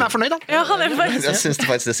det du er ikke mer fornøyd da? Jeg synes det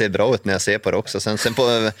faktisk det ser bra ut når jeg ser på det også. Sen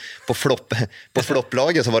på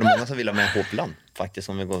flopplaget så var det mange som ville ha med Håpland,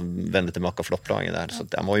 faktisk, om vi vender tilbake flopplaget der, så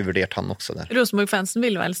jeg må jo vurdert han også der. Rosenborg-fansen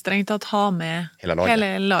ville vel strengt tatt ha med hele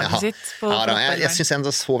laget sitt på jeg synes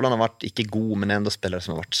enda Håpland har vært ikke god, men enda spillere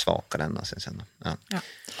som har vært svakere enda, synes jeg.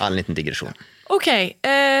 En liten digresjon. Ok,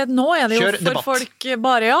 nå er det jo for folk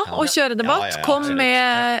bare å kjøre debatt. Kom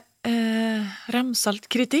med ramsalt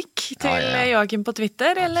kritikk til Joakim på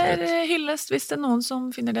Twitter, eller hyllest hvis det er noen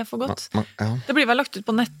som finner det for godt. Det blir vel lagt ut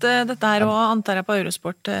på nett, dette her, og antar jeg på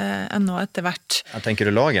Eurosport ennå etter hvert. Jeg tenker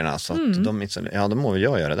du lager det, altså. Da må jo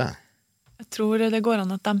jeg gjøre det. Jeg tror det går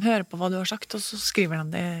an at de hører på hva du har sagt, og så skriver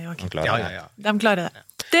de det, Joakim. De klarer det.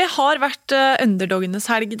 Det har vært underdoggenes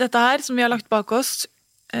helg, dette her, som vi har lagt bak oss.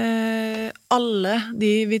 Alle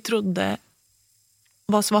de vi trodde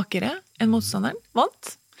var svakere enn motstanderen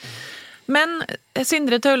vant, men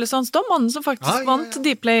Sindre Taule Sandstom, mannen som faktisk vant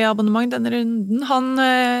Dplay-abonnement denne runden, han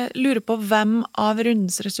lurer på hvem av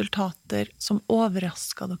rundens resultater som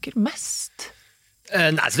overrasket dere mest.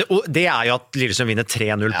 Det er jo at Lillestrøm vinner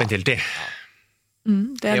 3-0 på en tiltid.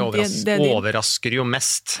 Det overrasker jo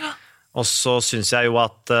mest. Og så synes jeg jo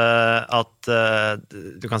at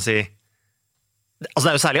du kan si, altså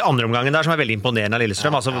det er jo særlig andre omgangen der som er veldig imponerende av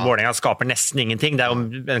Lillestrøm. Altså Vålerenga skaper nesten ingenting. Det er jo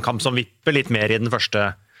en kamp som vipper litt mer i den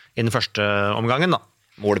første omgangen da.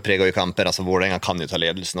 Målpreget i kamper, altså Vålerenga kan jo ta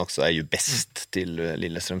ledelsen også, er jo best til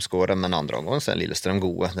Lillestrøm skårer, men andre omgang så er Lillestrøm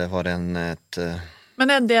gode. Det var Men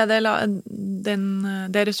er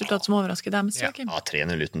det resultatet som overrasker dem? Ja,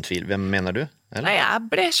 3-0 uten tvil. Hvem mener du? Eller? Nei, jeg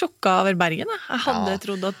ble sjokket over Bergen. Jeg hadde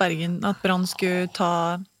trodd at Brann skulle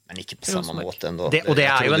ta... Men ikke på samme måte enda. Og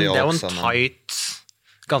det er jo en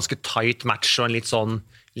ganske tight match og en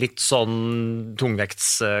litt sånn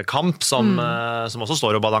tungvektskamp som også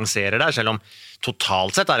står og balanserer der, selv om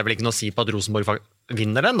totalt sett er det vel ikke noe å si på at Rosenborg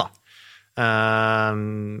vinner den da.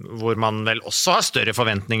 Hvor man vel også har større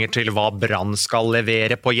forventninger til hva Brann skal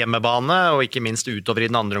levere på hjemmebane, og ikke minst utover i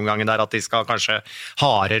den andre omgangen der at de skal kanskje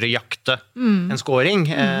hardere jakte en scoring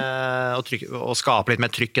og skape litt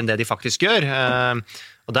mer trykk enn det de faktisk gjør.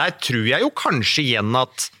 Og der tror jeg jo kanskje igjen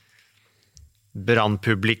at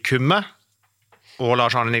Brann-publikummet og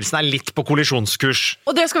Lars Arne Nilsen er litt på kollisjonskurs.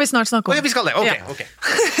 Og det skal vi snart snakke om. Vi skal det, ok.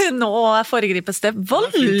 Nå foregripes det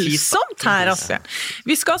voldsomt her, altså.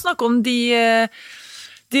 Vi skal snakke om de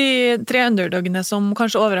 3 underdogene som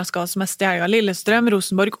kanskje overrasket oss mest i helga. Lillestrøm,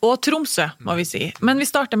 Rosenborg og Tromsø, må vi si. Men vi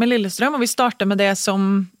starter med Lillestrøm, og vi starter med det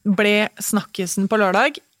som ble snakkesen på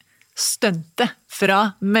lørdag. Stuntet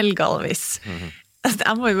fra Melgalvis.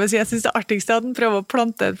 Jeg må jo bare si, jeg synes det artigste at den prøver å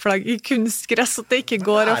plante et flagg I kunstgress, så det ikke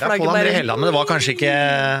går, og flagget bare... Men det var kanskje ikke...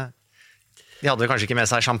 De hadde kanskje ikke med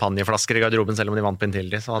seg champagneflasker I garderoben, selv om de vant på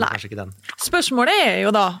Intility, så hadde kanskje ikke den. Spørsmålet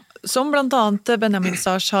jo da, som blant annet Benjamin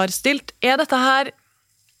Sars har stilt, dette her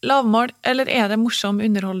lavmål, eller det morsom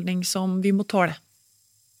underholdning som vi må tåle?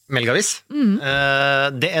 Melgavis?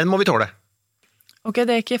 Det må vi tåle. Ok,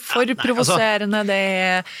 det ikke for provoserende, det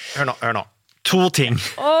Hør nå. To ting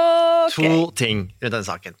rundt denne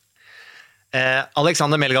saken.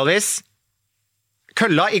 Alexander Melgalvis,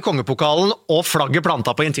 kølla I kongepokalen og flagget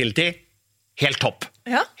planta på Intility, helt topp.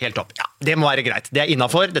 Ja? Helt topp, ja. Det må være greit. Det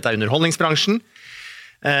innenfor, dette underholdningsbransjen.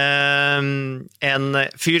 En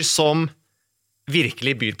fyr som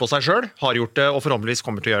virkelig byr på seg selv, har gjort det, og forhåpentligvis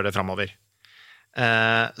kommer til å gjøre det fremover.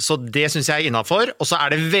 Så det synes jeg innenfor, og så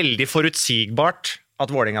det veldig forutsigbart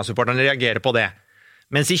at Vålerenga-supporterne reagerer på det.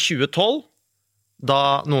 Mens I 2012,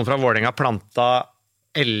 da noen fra Vålerenga planta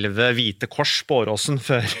 11 hvite kors på Åråsen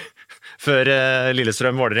før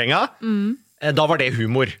Lillestrøm Vålerenga, da var det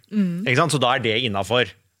humor. Ikke sant? Så da det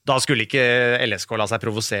innenfor. Da skulle ikke LSK la seg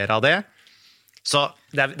provosere av det. Så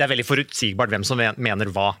det veldig forutsigbart hvem som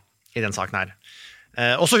mener hva I den saken her.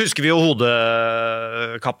 Og så husker vi jo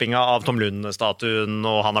hodekappinga av Tom Lund-statuen,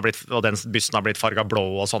 og den bysten har blitt farget blå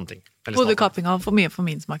og sånne ting. Hodekappinga for mye for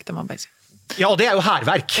min smak, det må jeg bare si. Ja, og det jo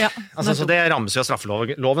hærverk. Ja, så det rammes jo av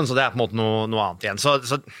straffeloven, så det på en måte noe annet igjen.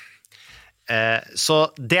 Så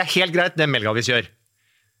det helt greit, det Melgavis gjør.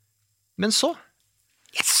 Men så,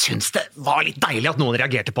 jeg synes det var litt deilig at noen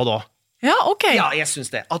reagerte på det også. Ja, ok. Ja, jeg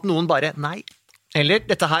synes det. At noen bare, nei, eller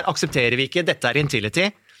dette her aksepterer vi ikke, dette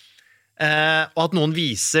Intility, og at noen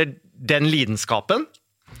viser den lidenskapen,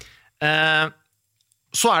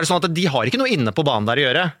 så det sånn at de har ikke noe inne på banen der å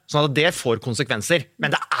gjøre, sånn at det får konsekvenser.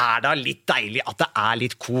 Men det da litt deilig at det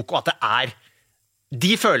litt kok, og at det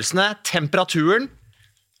de følelsene, temperaturen,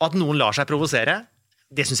 og at noen lar seg provosere,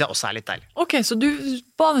 det synes jeg også litt deilig. Ok, så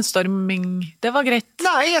banestorming, det var greit?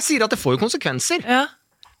 Nei, jeg sier at det får jo konsekvenser. Ja.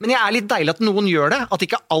 Men jeg litt deilig at noen gjør det, at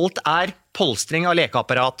ikke alt polstring av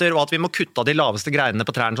lekeapparater, og at vi må kutte av de laveste greinene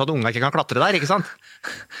på trærne, så at unga ikke kan klatre der, ikke sant?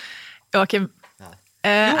 Joakim,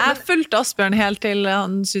 jeg fulgte Asbjørn helt til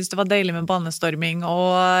han syntes det var deilig med banestorming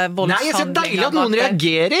og voldshandling. Nei, jeg synes det deilig at noen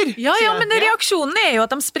reagerer. Ja, men reaksjonen jo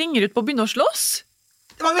at de springer ut på å begynne å slåss.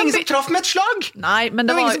 Det var jo ingen som traff med et slag. Nei, men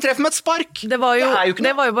det var ingen som treffer med et spark. Det var jo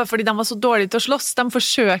bare fordi de var så dårlige til å slåss. De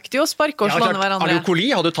forsøkte jo å sparke og slå ned hverandre. Aliou Koli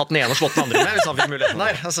hadde jo tatt den ene og slått den andre med, hvis han fikk muligheten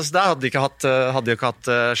der. Altså, så der hadde de ikke hatt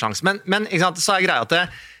sjans. Men ikke sant, så greia at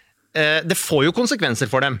det får jo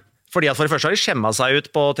konsekvenser for dem. Fordi at for det første har de skjemmet seg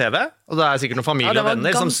ut på TV, og det sikkert noen familie og venner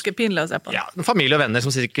det var ganske pinlig å se på. Ja, noen familie og venner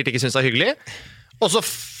som sikkert ikke synes det hyggelig. Og så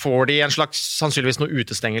får de en slags, sannsynligvis noe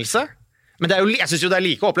utestengelse. Men jeg synes jo det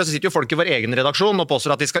like oppløst, så sitter jo folk I vår egen redaksjon og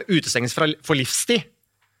påstår at de skal utestenges for livstid,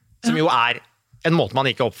 som jo en måte man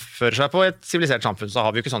ikke oppfører seg på I et sivilisert samfunn, så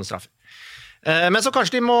har vi jo ikke sånne straffer. Men så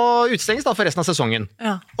kanskje de må utestenges da for resten av sesongen.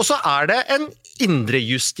 Ja. Og så det en indre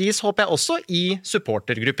justis, håper jeg også, I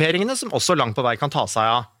supportergrupperingene, som også langt på vei kan ta seg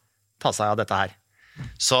av dette her.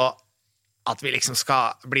 Så at vi liksom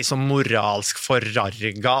skal bli så moralsk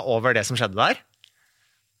forarget over det som skjedde der,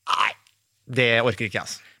 nei, det orker ikke jeg,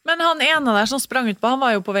 altså. Men han ene der som sprang ut på, han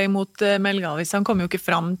var jo på vei mot Melgavis, han kom jo ikke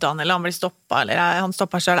fram til han, eller han ble stoppet, eller han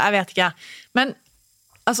stoppet selv, jeg vet ikke. Men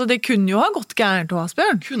altså, det kunne jo ha gått gærent til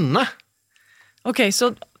Asbjørn. Kunne. Ok, så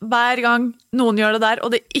hver gang noen gjør det der,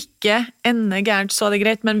 og det ikke ender gærent, så det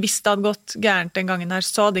greit, men hvis det hadde gått gærent den gangen her,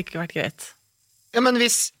 så hadde det ikke vært greit. Ja, men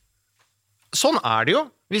sånn det jo.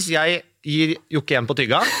 Hvis jeg gir Jokke en på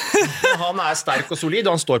tygga, han sterk og solid,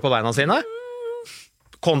 og han står på beina sine,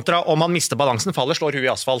 kontra om han mister balansen, faller, slår huet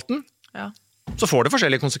I asfalten, så får det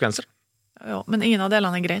forskjellige konsekvenser. Ja, men ingen av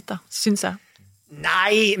delene greit da, synes jeg.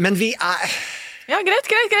 Nei, men vi Ja,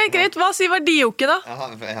 greit. Hva sier verdijokke da?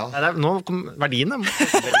 Ja. Nå kom verdiene.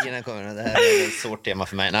 Verdiene kommer, det et svårt tema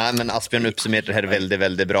for meg. Nei, men Asbjørn oppsummerer det her veldig,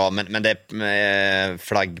 veldig bra, men det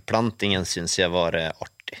flaggplantingen synes jeg var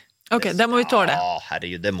artig. Ok, det må vi tåle. Ja,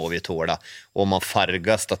 herregud, det må vi tåle. Og man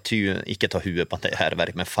farger statuen, ikke ta huet på det her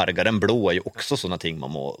verk, men farger den blå jo også sånne ting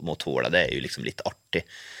man må tåle. Det jo liksom litt artig.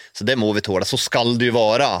 Så det må vi tåle. Så skal det jo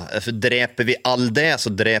være. For dreper vi all det,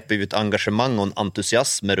 så dreper vi et engasjement og en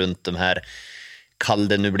entusiasme rundt de her. Kall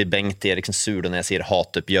det nu blir Bengt Eriksen sur når jeg sier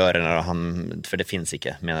hatuppgjørende, for det finns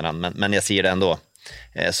ikke, mener han. Men jeg sier det ändå.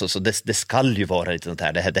 Så det skal jo være litt sånt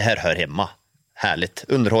her. Det her hører hjemme. Härligt.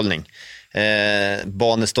 Underholdning.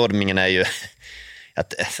 Banestormingen jo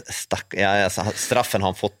straffen har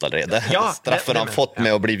han fått allerede. Ja, straffen har han fått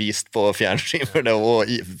med att bli vist på fjärnsyn för det och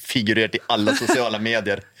figurerat i alla sociala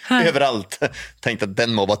medier överallt. Tänkte att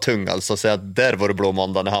den må vara tung alltså, så att där var det blå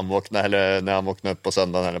måndag när han vaknade eller när han vaknade upp på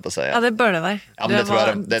söndagen eller på att säga. Ja, det bør det være. Ja, men det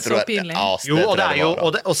var så pinlig. Ja, Jo, og det er jo,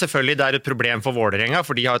 og selvfølgelig det er et problem for Vålerenga,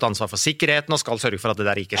 for de har et ansvar for sikkerheten og skal sørge for at det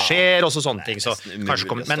der ikke skjer, og så sånne ting. Så kanskje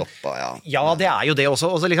kommer, men ja, det er jo det også.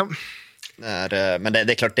 Også liksom. Men det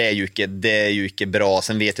är klart, det är ju inte bra.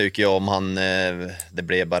 Sen vet jag ju inte om han det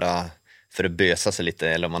blev bara för att bösa sig lite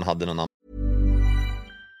eller om han hade någon annan.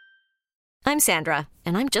 I'm Sandra,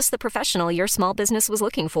 and I'm just the professional your small business was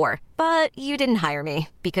looking for. But you didn't hire me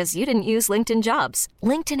because you didn't use LinkedIn Jobs.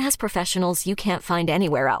 LinkedIn has professionals you can't find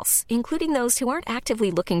anywhere else, including those who aren't actively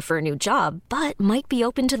looking for a new job, but might be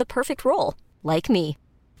open to the perfect role, like me.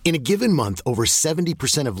 In a given month, over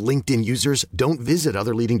 70% of LinkedIn users don't visit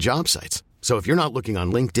other leading job sites. So if you're not looking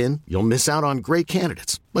on LinkedIn, you'll miss out on great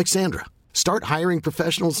candidates like Sandra. Start hiring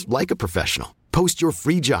professionals like a professional. Post your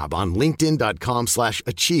free job on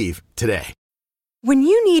linkedin.com/achieve today. When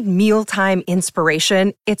you need mealtime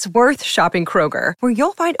inspiration, it's worth shopping Kroger, where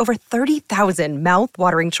you'll find over 30,000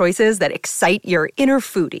 mouth-watering choices that excite your inner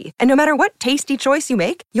foodie. And no matter what tasty choice you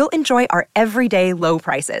make, you'll enjoy our everyday low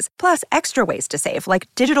prices, plus extra ways to save, like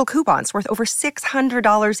digital coupons worth over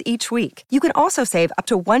 $600 each week. You can also save up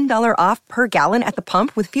to $1 off per gallon at the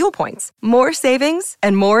pump with fuel points. More savings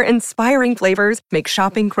and more inspiring flavors make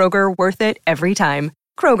shopping Kroger worth it every time.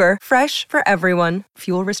 Kroger, fresh for everyone.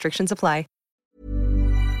 Fuel restrictions apply.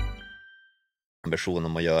 Ambition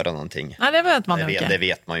om att göra någonting. Nej, det vet man ju inte. Det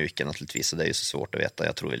vet man ju inte naturligtvis, så det är ju så svårt att veta.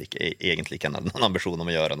 Jag tror väl egentligen kan ha någon ambition om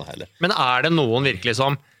att göra något heller. Men er det noen virkelig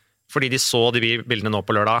som, fordi de så de bildene nå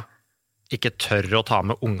på lørdag, ikke tør å ta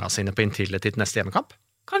med unga sine på Intility til neste hjemmekamp?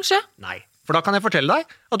 Kanskje. Nei, for da kan jeg fortelle deg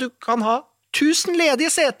at du kan ha 1000 ledige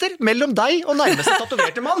seter mellom deg og nærmeste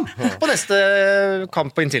tatoverte mann på neste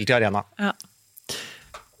kamp på Intility Arena.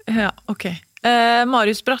 Ja, ok.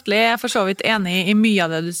 Marius Bratteli er for så vidt enig i mye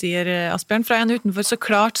av det du sier, Asbjørn. Fra en utenfor, så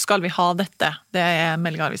klart skal vi ha dette. Det er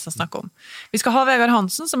Melgar vi skal snakke om. Vi skal ha Vegard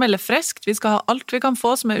Hansen som melder freskt. Vi skal ha alt vi kan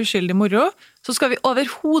få som er uskyldig moro. Så skal vi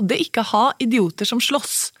overhodet ikke ha idioter som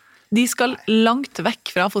slåss. De skal langt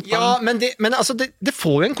vekk fra fotballen. Ja, men altså, det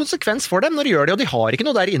får jo en konsekvens for dem når de gjør det, og de har ikke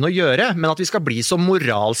noe der inne å gjøre, men at vi skal bli så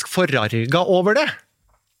moralsk forarga over det.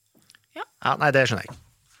 Ja, nei, det skjønner jeg ikke.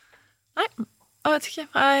 Nei, jeg vet ikke.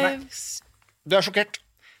 Du er sjokkert.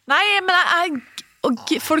 Nei, men og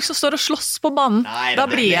folk som står og slåss på banen, da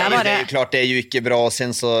blir jeg bare... Det är klart, det är ju inte bra.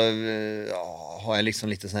 Sen så har jag liksom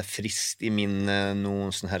lite sån här frist i min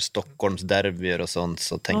någon sån här Stockholms derbyer och sånt,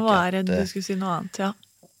 så tänker jag att... Vad är det du skulle si noe annet, ja.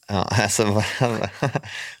 Ja, alltså,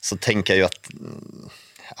 så tänker jag ju att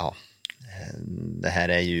det här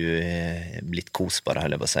är ju blitt kos bara,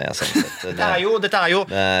 höll jag på att säga. Så dette er jo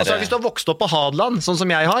altså, hvis du har vokst opp på Hadland, sånn som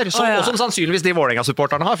jeg har, og som sannsynligvis de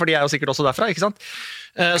Vålerenga-supporterne har, for de er jo sikkert også derfra, ikke sant?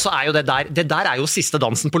 Så er jo det der er jo siste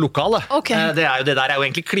dansen på lokalet. Okay. Det der er jo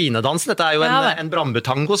egentlig klinedansen. Dette er jo en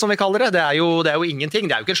brambutango, som vi kaller det. Det er jo ingenting.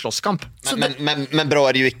 Det er jo ikke en slåsskamp. Men bra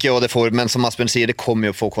är det ju inte, och det får, men som Asbjørn säger, det kommer ju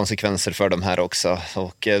att få konsekvenser för de här också.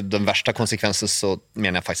 Och den värsta konsekvensen så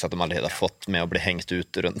menar jag faktiskt att de aldrig har fått med att bli hängt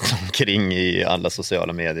ut runt omkring i alla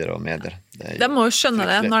sociala medier och medier. De må jo skjønne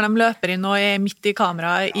det når de løper inn og er midt i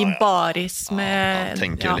kamera i baris med...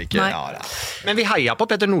 Men vi heier på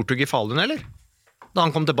Petter Northug i Falun, eller? Da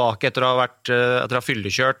han kom tilbake etter å ha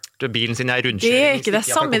fyllekjørt bilen sin i rundkjøring. Det er ikke det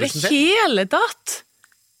samme i det hele tatt.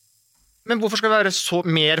 Men hvorfor skal vi være så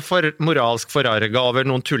mer moralsk forarga over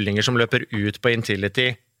noen tullinger som løper ut på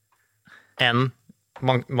Intility enn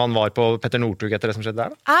man var på Petter Northug etter det som skjedde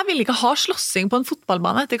der? Da? Jeg vil ikke ha slåssing på en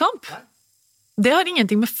fotballbane etter kamp. Det har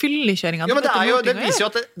ingenting med fyllekjøringen til Petter Northug. Det viser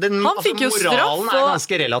jo at moralen er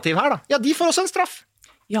ganske relativ her, da. Ja, de får også en straff.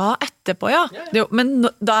 Ja, etterpå, ja. Men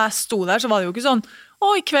da jeg sto der, så var det jo ikke sånn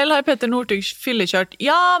i kveld har Petter Northug fyllekjørt.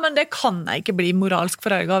 Ja, men det kan jeg ikke bli moralsk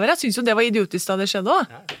forarget over. Jeg synes jo det var idiotisk da det skjedde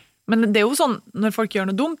også. Men det er jo sånn, når folk gjør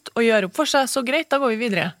noe dumt og gjør opp for seg, så greit, da går vi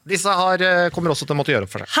videre. Disse kommer også til å måtte gjøre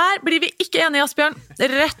opp for seg. Her blir vi ikke enige, Asbjørn.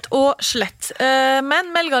 Rett og slett.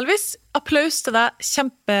 Men Melgalvis, applaus til deg.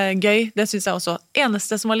 Kjempegøy, det synes jeg også.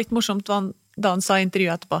 Eneste som var litt morsomt var da han sa i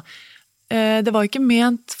intervjuet etterpå. Det var ikke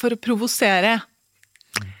ment for å provosere.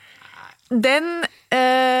 Den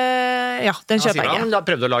kjøper jeg ikke. Han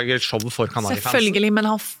prøvde å lage show for Kanarifansen. Selvfølgelig, men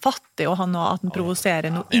han fatter jo han nå at han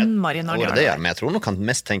provoserer noe innmari når han gjør det. Men jeg tror nok han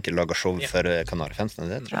mest tenker å lage show for Kanarifansen.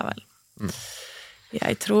 Ja vel.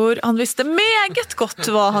 Jeg tror han visste meget godt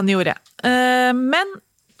hva han gjorde. Men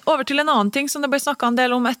over til en annen ting som det ble snakket en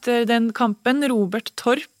del om etter den kampen. Robert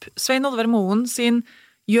Torp, Svein Oddvar Moen sin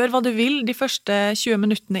gjør hva du vil, de første 20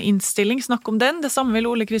 minuttene innstilling, snakk om den. Det samme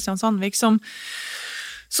vil Ole Kristian Sandvik, som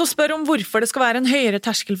så spør om hvorfor det skal være en høyere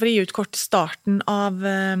terskel for å gi ut kort starten av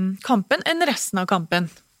kampen enn resten av kampen.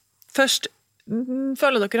 Først,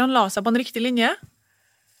 føler dere han la seg på en riktig linje?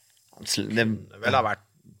 Det vel har vært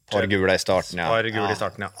par gula i starten, par gula i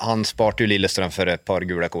starten, ja. Han sparte jo Lillestrøm for et par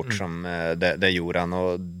gula kort som det gjorde han,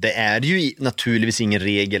 og det jo naturligvis ingen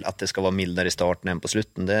regel at det skal være mildere i starten enn på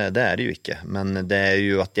slutten, det det jo ikke, men det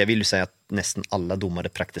jo at, jeg vil jo si at nesten alle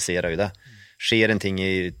dommere praktiserer jo det. Skjer en ting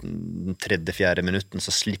i 3-4 minutten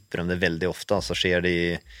så slipper de det veldig ofte, så skjer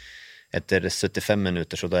det etter 75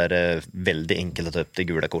 minutter så det veldig enkelt å ta opp det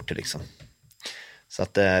gula kortet liksom. Så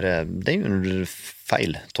at det jo en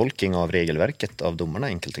feil tolking av regelverket av dommerne,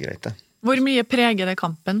 enkelt og greit. Hvor mye preger det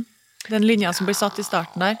kampen? Den linja som blir satt i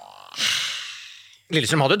starten der?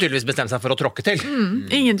 Lillestrøm hadde jo tydeligvis bestemt seg for å tråkke til.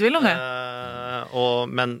 Ingen tvil om det.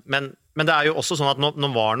 Men det jo også sånn at nå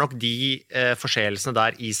var nok de forseelsene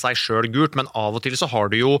der i seg selv gult, men av og til så har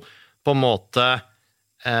du jo på en måte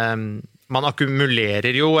man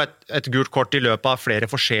akkumulerer jo et gult kort i løpet av flere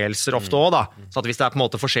forseelser ofte også da, så at hvis det på en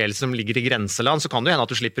måte forseelser som ligger i grenseland, så kan det hende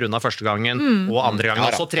at du slipper unna første gangen og andre gangen,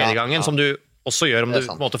 også tredje gangen, som du også gjør om du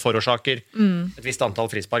på en måte forårsaker et visst antall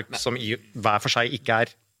frispark som i hver for seg ikke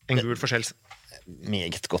en gul forseelse.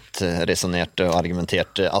 Meget godt resonert og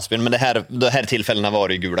argumentert, Asbjørn, men det her tilfellene var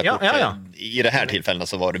det gula kort. Ja. I det her tilfellene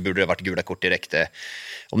så burde det vært gula kort direkte.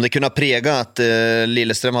 Om det kunne prega at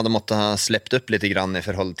Lillestrøm hadde måttet ha släppt upp lite grann i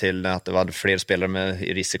forhold til at det var flere spillere med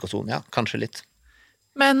risikoton, ja, kanskje litt.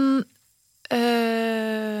 Men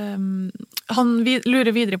han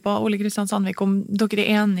lurer videre på, Ole Kristian Sandvik, om dere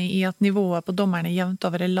enig i at nivået på dommerne jevnt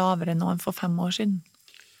over lavere nå enn for 5 år siden?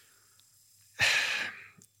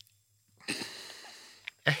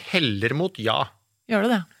 Jeg heller mot ja. Gjør du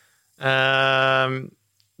det?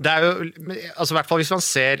 Det jo, altså i hvert fall hvis man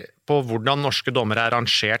ser på hvordan norske dommere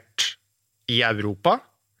rangert i Europa,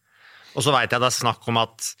 og så vet jeg det snakk om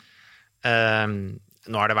at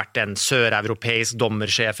nå har det vært en søreuropeisk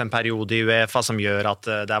dommersjef en periode i UEFA som gjør at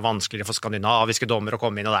det vanskeligere for skandinaviske dommere å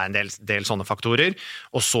komme inn, og det en del sånne faktorer.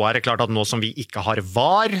 Og så det klart at nå som vi ikke har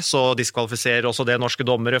VAR, så diskvalifiserer også det norske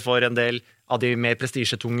dommere for en del av de mer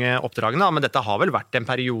prestisjetunge oppdragene. Men dette har vel vært en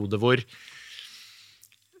periode hvor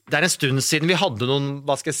det en stund siden vi hadde noen,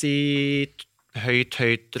 hva skal jeg si,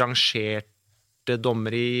 høyt rangerte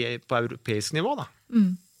dommere på europeisk nivå, da.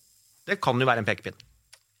 Det kan jo være en pekepinn.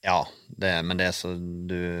 Ja, men det så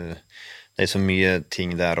det så mye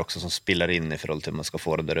ting der også som spiller inn i forhold til at man skal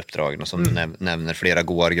få det der oppdragene, som du nevner flere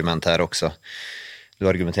gode argument her også. Du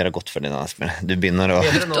argumenterer godt for det, Asbjørn. Du begynner å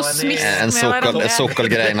en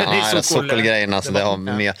sokkelgreina, så det har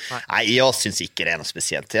mye. Nei, jeg synes ikke det noe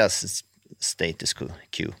spesielt. Jeg synes status quo.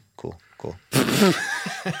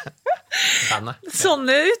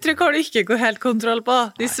 Sånne uttrykk har du ikke helt kontroll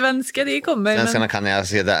på. De svenske, de kommer. Svenskene kan jeg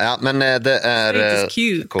si det. Ja, men det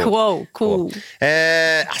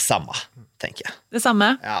samme, tenker jeg. Det samme?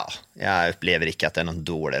 Ja, jeg opplever ikke at det noen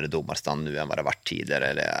dårligere dommerstand nå enn hva det har vært tidligere,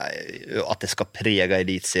 eller at det skal prege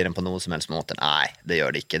elitserien på noen som helst måte. Nei, det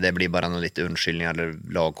gjør det ikke. Det blir bare noen litt unnskyldninger, eller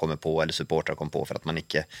lag kommer på, eller supporter kommer på, for at man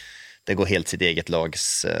ikke, det går helt sitt eget lags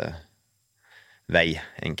vei,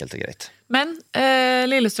 enkelt og greit. Men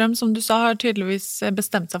Lillestrøm, som du sa, har tydeligvis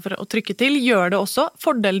bestemt seg for å trykke til. Gjør det også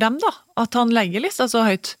fordel dem da, at han legger lista så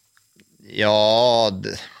høyt? Ja,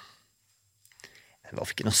 det var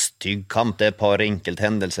ikke noen stygg kamp. Det et par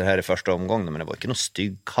enkelthendelser her i første omgang, men det var ikke noen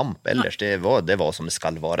stygg kamp ellers. Det var som det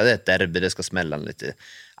skal være. Det et derby, det skal smelle litt.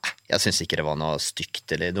 Jeg synes ikke det var noe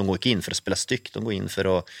stygt. De går ikke inn for å spille stygt, de går inn for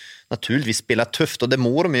å naturligvis spille tøft, og det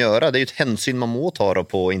må de gjøre. Det jo et hensyn man må ta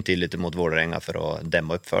på inntil litt mot Vålerenga for å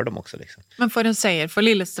demme opp for dem også. Liksom. Men for en seier for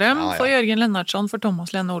Lillestrøm, for Jørgen Lennartsson, for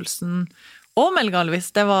Thomas Lene Olsen og Mel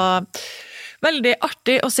Galvis. Det var veldig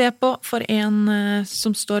artig å se på for en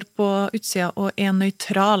som står på utsida og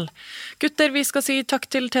nøytral. Gutter, vi skal si takk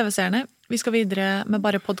til TV-seerne. Vi skal videre med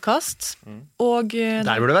bare podcast. Og der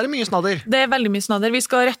burde det være mye snadder. Det veldig mye snadder. Vi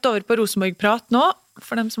skal rett over på Rosenborg-prat nå,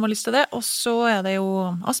 for dem som har lyst til det. Og så det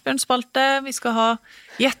jo Asbjørn Spalte. Vi skal ha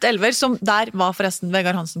Gjett Elver, som der var forresten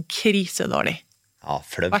Vegard Hansen krisedårlig. Ja,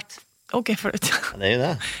 fløvt. Ok, fløvt. Det jo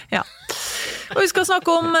det. Ja. Og vi skal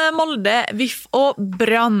snakke om Molde, VIF og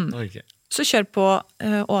Brann. Okay. Så kjør på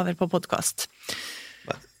over på podcast.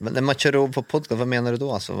 Men når man kjører over på podcast, hva mener du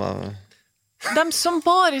da? Altså, De som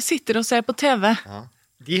bare sitter og ser på TV. Ja.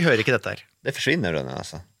 De hører ikke dette her. Det forsvinner det,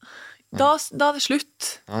 altså. Da det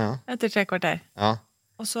slutt. Ja. Etter 3 kvarter. Ja.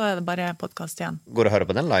 Og så det bare podcast igjen. Går du å høre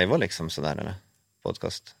på den live liksom, sådär, eller?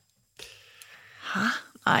 Podcast? Hæ?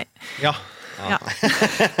 Nei. Ja.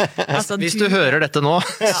 Altså, Hvis du hører dette nå,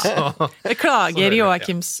 så beklager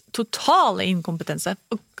Joakims totale inkompetanse.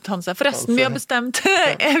 Forresten, vi har bestemt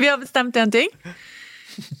en ting.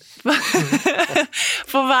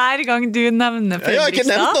 For hver gang du nevner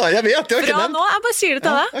Fredrikstad, fra nå, jeg bare sier det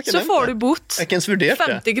til deg, så får du bot.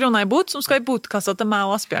 50 kroner i bot, som skal i botkassa til meg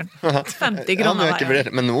og Asbjørn. 50 kroner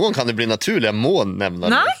hver. Men noen kan det bli naturlig, jeg må nevne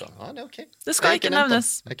det. Nei, det skal ikke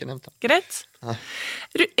nevnes. Greit.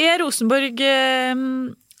 Rosenborg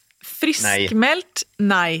friskmeldt?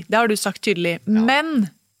 Nei, det har du sagt tydelig.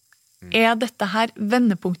 Men dette her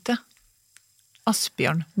vendepunktet?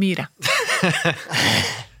 Asbjørn Myhre.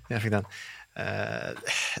 Jeg fikk den.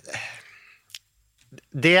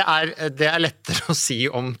 Det er lettere å si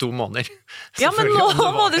om 2 måneder. Ja, men nå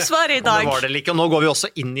må du svare i dag. Det var det ikke, og nå går vi også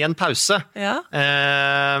inn i en pause. Ja.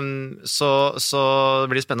 Så det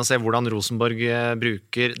blir spennende å se hvordan Rosenborg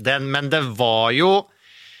bruker den. Men det var jo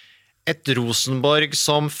et Rosenborg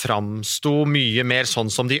som framsto mye mer sånn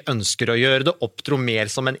som de ønsker å gjøre det, oppdro mer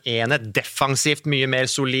som en enhet, defensivt mye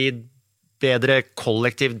mer solid, bedre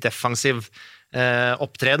kollektiv, defensiv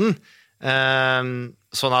opptreden.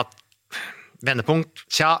 Sånn at vendepunkt,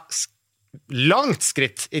 langt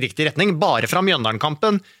skritt i riktig retning. Bare fra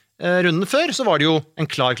Mjøndalen-kampen runden før, så var det jo en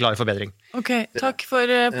klar forbedring. Ok, takk for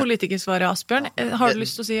politikersvaret, Asbjørn. Har du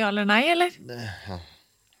lyst til å si ja eller nei, eller?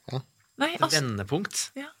 Ja. Nei, vendepunkt?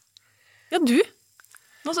 Ja, du.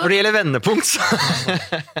 Når det gjelder vendepunkt, så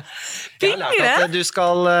jeg har lært at du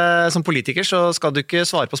skal, som politiker, så skal du ikke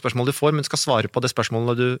svare på spørsmål du får, men du skal svare på det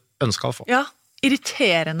spørsmålet du ønsker å få. Ja,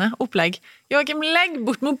 irriterende opplegg. Joakim, legg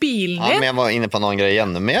bort mobilen din. Ja, men jag var inne på en annan grej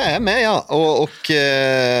igen. Men jag är med, ja. Och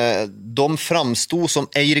de framstod som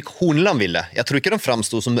Eirik Hornland ville. Jag tror inte de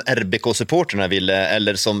framstod som RBK-supporterna ville,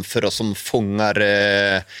 eller som för oss som fångar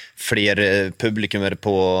fler publikumer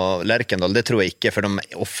på Lerkendal. Det tror jag inte, för de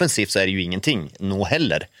offensivt så är det ju ingenting nå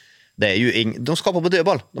heller. Det är ju de skapar på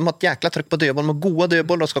dödboll. De har ett jäkla tryck på dödboll, de har goda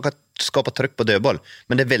dödboll och skapar tryck på dödboll.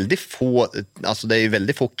 Men det är väldigt få, alltså det är ju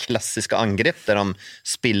väldigt få klassiska angrepp där de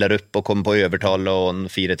spillar upp och kommer på övertal och en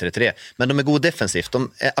 4-3-3. Men de är god defensivt.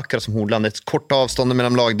 De är akkurat som Hornland, ett kort avstånd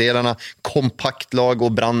mellan lagdelarna, kompakt lag,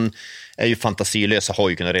 och Brann är ju fantasilösa, har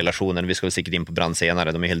ju kunnat relationen. Vi ska väl säkert in på Brann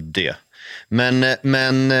senare, de är helt dö. Men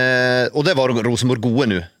och det var Rosenborg gode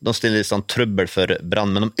nu. De ställde liksom trubbel för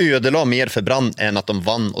Brann, men de ödelade mer för Brann än att de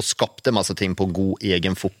vann och skapade massa ting på god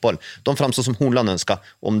egen fotboll. De framstår som Hornland önskar.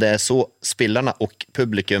 Om det är så spelarna och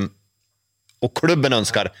publikum och klubben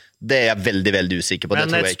önskar, det är jag väldigt usikker på.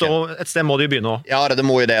 Men det tror jag ett sted må det ju begynne. Ja, det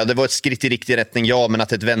må ju det. Det var ett skritt i riktig retning, ja, men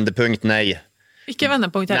att ett vendepunkt, nej. Ikke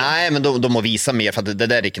vendepunkt heller. Nej, men de må visa mer, för att det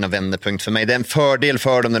där är inte någon vendepunkt för mig. Det är en fördel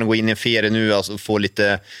för dem när de går in i en ferie nu, alltså få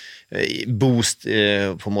lite boost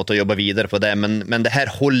på en måte å jobbe videre på det, men det her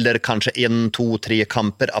holder kanskje 1, 2, 3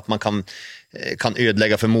 kamper, at man kan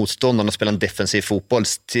ødelegge for motståndaren og spille en defensiv fotboll.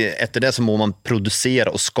 Etter det så må man produsere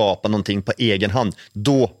og skape noe på egen hand.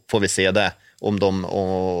 Da får vi se det, og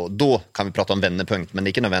da kan vi prate om vendepunkt, men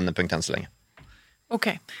det er ikke noe vendepunkt enn så lenge. Ok,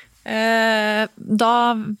 da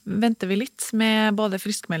venter vi litt med både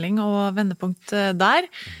friskmelding og vendepunkt der.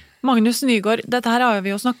 Magnus Nygaard, dette her har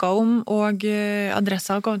vi jo snakket om, og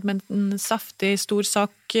Adressa har kommet med en saftig, stor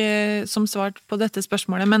sak som svart på dette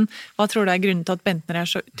spørsmålet, men hva tror du er grunnen til at Bentner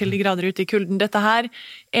er så til de grader ute i kulden? Dette her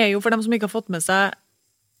er jo for dem som ikke har fått med seg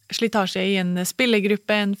slitasje i en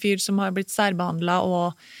spillergruppe, en fyr som har blitt særbehandlet,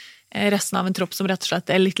 og resten av en tropp som rett og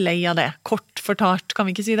slett er litt lei av det. Kort fortalt, kan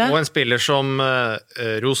vi ikke si det? Og en spiller som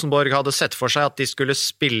Rosenborg hadde sett for seg at de skulle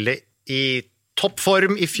spille i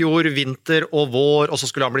toppform i fjor, vinter og vår, og så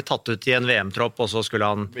skulle han bli tatt ut i en VM-tropp, og så skulle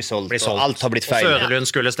han bli solgt. Alt har blitt feil. Og Søderlund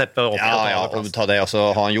skulle steppe opp. Ja, og ta det, og så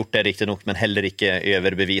har han gjort det riktig nok, men heller ikke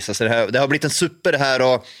overbevisa. Så det har blitt en super her,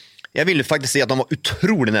 og jeg vil faktisk si at de var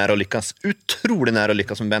utrolig nære å lykkes. Utrolig nære å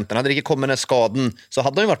lykkes med Bentner. Hadde det ikke kommet ned skaden, så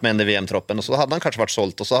hadde han vært med i VM-troppen, og så hadde han kanskje vært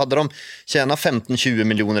solgt, og så hadde de tjent 15-20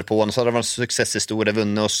 millioner på han, og så hadde det vært en suksesshistorie,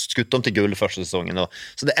 vunnet og skutt dem til gull første sesongen.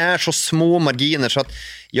 Så det er så små marginer, så at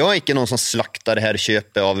jeg er ikke noen som slakter det her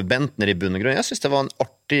kjøpet av Bentner i bunn og grunn. Jeg synes det var en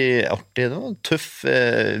artig, det var en tøff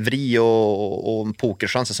vri og en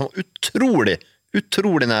pokersjanse som var utrolig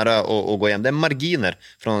nære å gå hjem. Det er marginer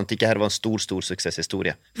fra at det ikke her var en stor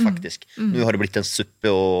suksesshistorie, faktisk. Nå har det blitt en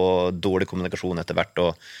suppe og dårlig kommunikasjon etter hvert,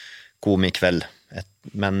 og kom i kveld.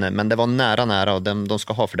 Men det var nære, og de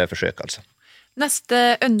skal ha for det forsøket, altså. Neste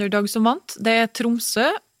underdog som vant, det er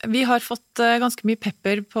Tromsø. Vi har fått ganske mye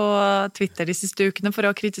pepper på Twitter de siste ukene for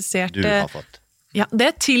å ha kritisert... Du har fått. Ja,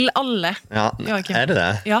 det er til alle. Ja, er det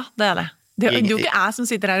det? Ja, det er det. Det er jo ikke jeg som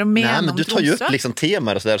sitter her og mener om Tromsø. Men du tar jo opp liksom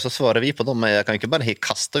temaer og så svarer vi på dem. Jeg kan ikke bare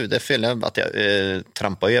kaste ut. Jeg føler at jeg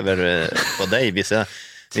tramper over på deg hvis jeg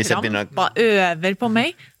trampa over på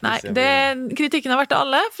meg. Nei, kritikken har vært til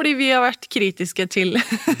alle, fordi vi har vært kritiske til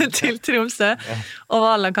Tromsø og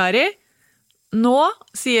Vallakari. Nå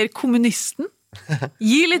sier kommunisten,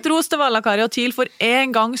 gi litt ros til Vallakari og TIL for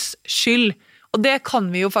en gangs skyld. Og det kan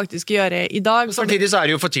vi jo faktisk gjøre i dag. Samtidig så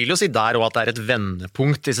det jo for tidlig å si der også at det et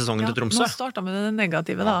vendepunkt i sesongen til Tromsø. Nå startet vi det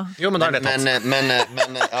negative da. Jo, men da det tatt. Men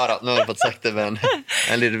ja da, nå har jeg fått sagt det, men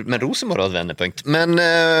Rosenborg har et vendepunkt. Men,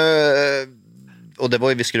 och det var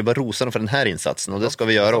ju, vi skulle bara rosa dem för den här insatsen, och det ska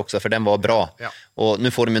vi göra också, för den var bra. Ja. Och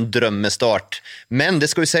nu får de en drömmestart. Men det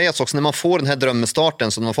ska ju sägas också, när man får den här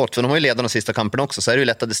drömmestarten som de har fått, för de har ju ledat de sista kamperna också, så är det ju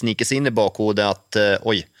lätt att det snikas in i bakhodet att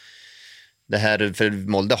oj, det här, för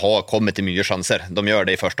Molde har kommit till mycket chanser. De gör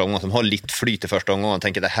det i första gången, de har lite flyt i första gången och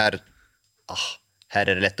tänker det här är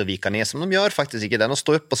det lätt att vika ner, som de gör faktiskt inte. De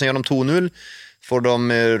står upp och sen gör de 2-0. Får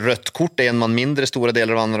de rött kort, en man mindre stora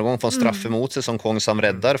delar av andra gången, får en straff emot sig som Kongsam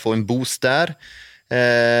räddar, får en boost där.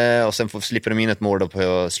 Och sen slipper de in ett mål då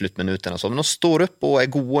på slutminuten. Men de står upp och är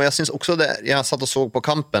goda. Jag syns också det, jag satt och såg på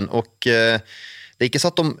kampen, och det är inte så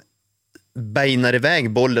att de beinar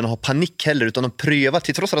iväg bollen och har panik heller, utan de prövar,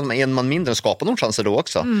 till trots att de är en man mindre och skapar någon chanser då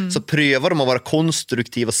också, så prövar de att vara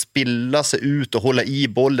konstruktiva och spilla sig ut och hålla i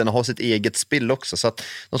bollen och ha sitt eget spill också, så att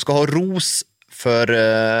de ska ha ros för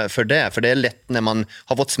det, för det är lätt när man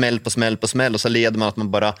har fått smäll på smäll och så leder man att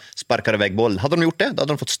man bara sparkar iväg bollen. Hade de gjort det, då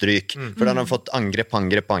hade de fått stryk, för då hade de fått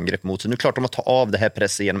angrepp mot sig. Nu klart de att ta av det här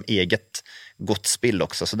pressen genom eget gott spill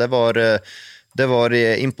också, så det var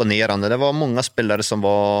imponerande. Det var många spelare som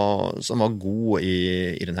var gode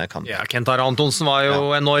i den här kampen. Ja, Kent Are Antonsen var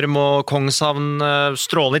jo enorm, og Kongshavn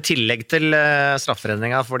strålende i tillegg til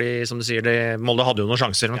straffredninga, fordi som du sier, Molde hadde jo noen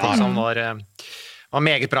sjanser, men Kongshavn var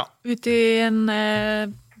meget bra. Ute i en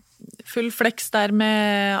full flex der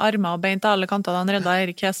med armer og bein til alle kanter, da han redda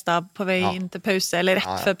Erik Hestad på vei inn til pause, eller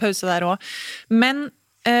rett før pause der også. Men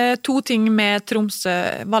to ting med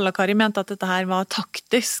Tromsø. Vallakari mente at dette her var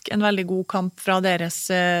taktisk en veldig god kamp fra deres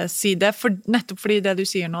side, nettopp fordi det du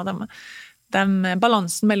sier nå,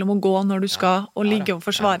 balansen mellom å gå når du skal og ligge og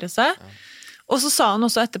forsvare seg. Og så sa han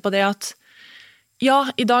også etterpå det at ja,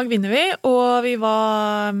 i dag vinner vi, og vi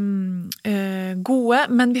var gode,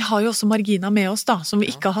 men vi har jo også marginer med oss da, som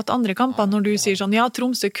vi ikke har hatt andre kamper. Når du sier sånn, ja,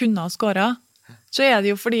 Tromsø kunne ha skåret, så er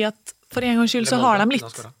det jo fordi at for en gangs skyld så har de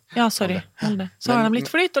litt. Ja, sorry. Så har de litt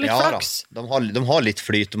flyt og litt flaks. De har litt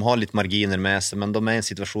flyt, de har litt marginer med seg, men de er i en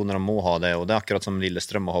situasjon der de må ha det, og det er akkurat som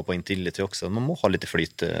Lillestrøm har på Intility også. Man må ha litt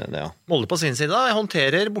flyt, det, ja. Molde på sin side,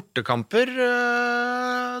 håndterer bortekamper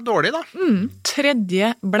dårlig, da.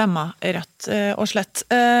 Tredje blemma rett og slett.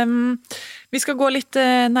 Vi skal gå litt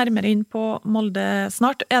nærmere inn på Molde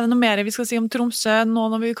snart. Er det noe mer vi skal si om Tromsø nå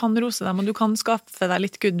når vi kan rose dem, og du kan skaffe deg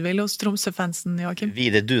litt goodwill hos Tromsø-fansen, Joakim?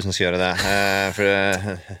 Det er du som skal gjøre det, for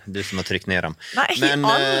du som har trykt ned dem. Nei, ikke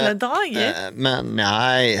alle dager. Men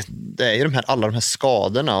nei, det er jo alle de her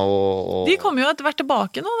skadene. Og de kommer jo etter hvert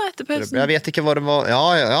tilbake nå, etter pausen. Jeg vet ikke hva det var.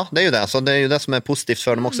 Ja, det er jo det. Så det er jo det som er positivt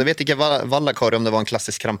for dem også. Jeg vet ikke Vallakari om det var en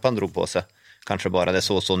klassisk krampe han drog på seg. Kanskje bare det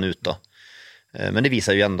så sånn ut da. Men det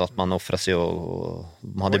visar ju ändå att man offrar sig och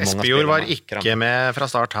hade många spelare. Esbjord var inte med från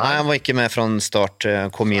start här. Nej, han var inte med från start,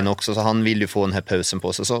 kom in också, så han vill ju få den här pausen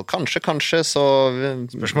på sig. Så kanske så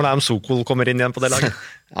Spørsmålet om Sokol kommer in igen på det laget.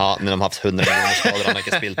 Ja, men de har haft 100 miljoner skador, han har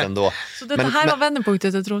inte spelat ändå. Så det här var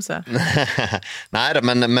vändpunktet till Tromsø. Nej,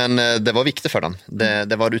 men det var viktigt för dem.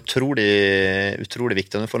 Det var otroligt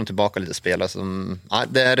viktigt. Nu får de tillbaka lite spelare som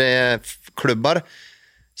det är klubbar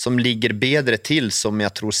som ligger bedre til, som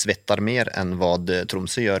jeg tror svettar mer enn vad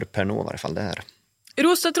Tromsø gjør per nå, i hvert fall det her.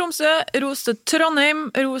 Ros til Tromsø, ros til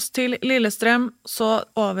Trondheim, ros til Lillestrøm, så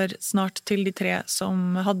over snart til de tre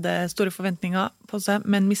som hadde store forventninger på seg,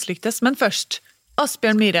 men mislyktes. Men først,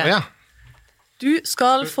 Asbjørn Myhre. Ja. Du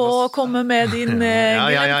skal få komme med din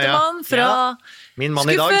glemte mann fra Min mann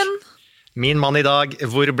skuffen. Min mann i dag,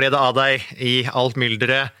 hvor ble det av deg i alt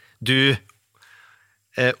myldret? Du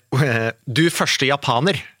første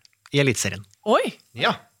japaner i elitserien. Oi!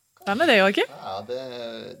 Ja. Hvem er det, Joakim?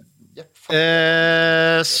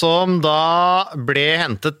 Som da ble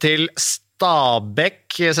hentet til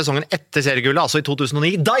Stabæk sesongen etter seriegullet, altså i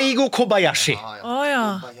 2009. Daigo Kobayashi!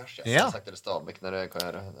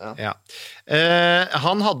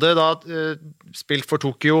 Han hadde da spilt for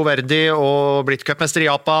Tokyo Verdi og blitt cupmester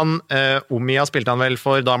i Japan. Omiya spilte han vel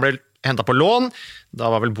for da han ble hentet på lån. Da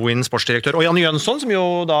var vel Bohin sportsdirektør, og Jan Jønsson, som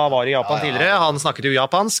jo da var i Japan tidligere, han snakket jo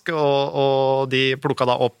japansk, og de plukket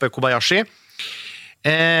da opp Kobayashi.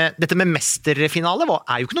 Dette med mesterfinale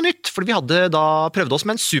er jo ikke noe nytt, for vi hadde da prøvd oss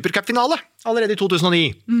med en supercupfinale allerede i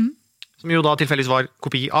 2009, som jo da tilfeldigvis var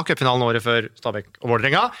kopi av cupfinalen året før Stabæk og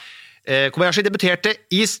Vålerenga. Kobayashi debuterte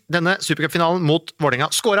I denne Supercup-finalen mot Vålerenga.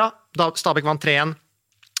 Skåra da Stabæk vant 3-1.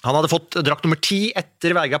 Han hadde fått drakt nummer 10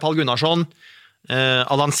 etter Verga Pall Gunnarsson.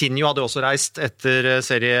 Alansinho hadde også reist etter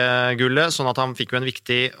seriegullet, sånn at han fikk jo en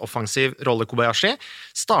viktig offensiv rolle. Kobayashi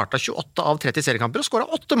startet 28 av 30 seriekamper og skåret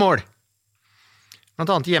 8 mål.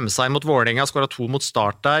 Blant annet Hjemsheim mot Vålerenga, skåret 2 mot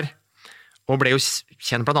Start der, og ble jo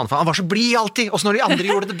kjent blant annet for han var så blid alltid, også når de andre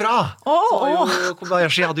gjorde det bra.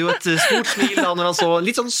 Kobayashi hadde jo et stort smil da når han så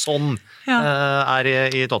litt sånn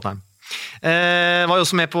I Tottenham. Var jo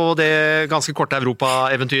også med på det ganske korte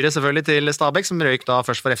Europa-eventyret selvfølgelig til Stabæk, som røyk da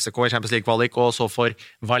først for FCK I Champions League-kvalik og så for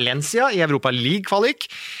Valencia I Europa League-kvalik.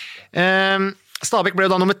 Stabæk ble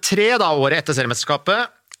jo da nummer 3 da året etter seriemesterskapet,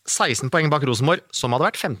 16 poeng bak Rosenborg, som hadde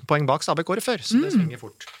vært 15 poeng bak Stabæk året før, så det svinger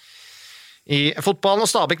fort. I fotballen, og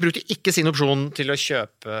Stabæk brukte ikke sin opsjon til å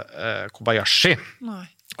kjøpe Kobayashi. Nei.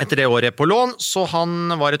 Etter det året på lån, så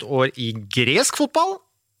han var et år I gresk fotball,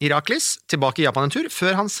 Iraklis, tilbake I Japan en tur,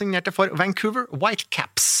 før han signerte for Vancouver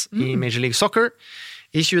Whitecaps I Major League Soccer.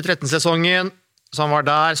 I 2013-sesongen, så han var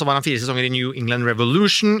der, så var han 4 sesonger I New England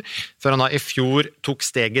Revolution, før han da I fjor tok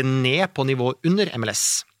steget ned på nivå under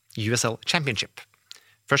MLS, USL Championship.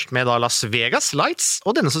 Først med da Las Vegas Lights,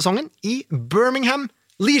 og denne sesongen I Birmingham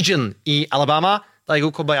Legion I Alabama, da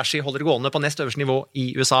Daigo Kobayashi holder gående på nest øverste nivå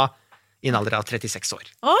I USA, I en alder av 36 år.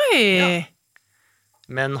 Oi! Ja.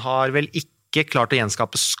 Men har vel ikke klart å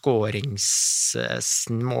gjenskape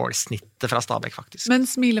målsnittet fra Stabæk, faktisk. Men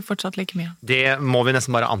smiler fortsatt like mye. Det må vi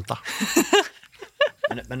nesten bare anta.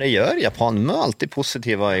 Men det gjør Japan med alltid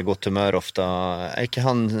positiva I godt humør ofta. Ikke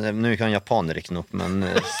han, nu kan japaner ikke nok, men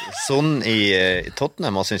sånn I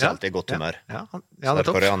Tottenham han synes alltid godt humør. Ja, det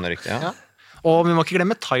koreaner riktig, ja. Og vi må ikke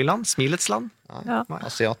glemme Thailand, smilets land.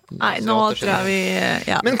 Asiaten. Nei, nå tror jeg vi...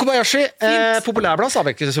 Men Kobayashi, populær blant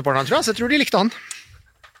Stabæk-supporterne, tror jeg, så jeg tror de likte han.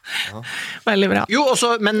 Veldig bra. Jo,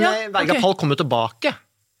 også, men Verga Pall kom jo tilbake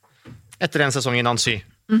etter en sesong I Nancy.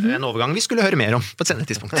 En overgang vi skulle høre mer om på et senere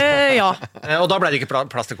tidspunkt. Ja. Og da ble det ikke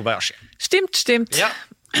plass til Kobayashi. Stimt. Ja.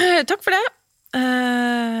 Takk for det.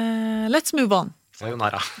 Let's move on.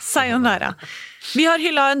 Sayonara. Vi har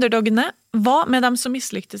hyllet underdogene. Hva med dem som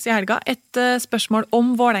mislyktes I helga? Et spørsmål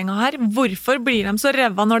om Vålerenga her. Hvorfor blir de så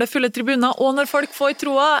ræva når det er fulle tribuner, og når folk får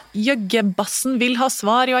troa? Jøggebassen vil ha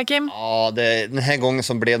svar, Joakim. Ja, denne gangen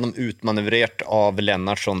så ble de utmanövrert av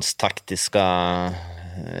Lennartsons taktiska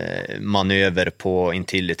manöver på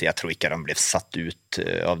Intility. Jeg tror ikke de ble satt ut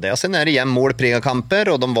av det. Sen det igjen målprega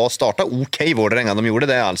kamper, og de var starta okej Vålerenga. De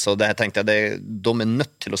gjorde det altså. Det her tenkte jeg, de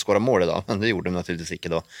nødt til å skåre målet da, men det gjorde de naturligvis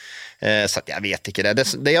ikke da. Så jeg vet ikke det.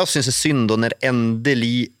 Det jeg synes synd då när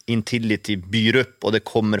endelig Intility byr upp og det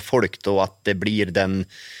kommer folk då at det blir den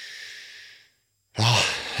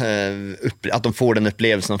at de får den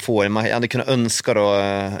upplevelsen de får. Jeg hadde kunnet ønske då,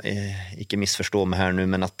 ikke misforstå meg her nu,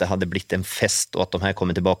 men at det hadde blitt en fest og at de her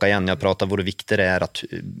kommer tilbake igjen. Jeg prater hvor viktig det at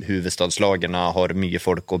huvudstadslagerna har mye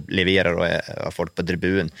folk og leverer og har folk på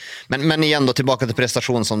tribunen. Men igjen då, tilbake til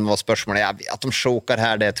prestasjonen som var spørsmålet. At de choker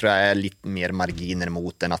her, det tror jeg litt mer marginer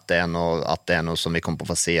mot enn at det er noe som vi kommer på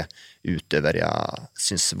å få se utover. Jeg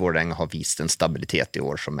synes Vålerenga har vist en stabilitet I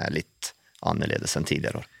år som er litt annerledes enn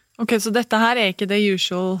tidligere år. Ok, så dette her er ikke the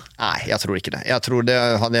usual? Nei, jeg tror ikke det. Jeg tror det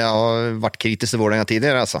hadde jeg vært kritisk til Vålerenga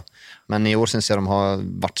tidligere, altså. Men I år synes jeg de har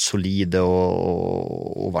vært solide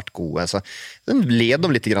og vært gode. Altså, den led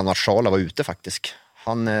de litt grann når Schala var ute, faktisk.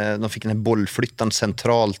 De fikk den bollflytten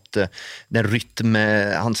sentralt, den rytme,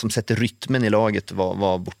 han som setter rytmen I laget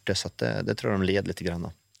var borte, så det tror jeg de led litt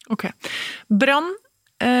grann. Ok. Brann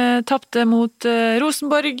tappte mot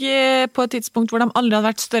Rosenborg på et tidspunkt hvor de aldri hadde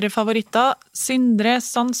vært større favoritter. Sindre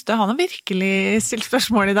Sandstø, han har virkelig stilt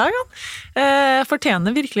spørsmål I dag.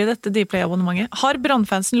 Fortjener virkelig dette Dplay-abonnementet? Har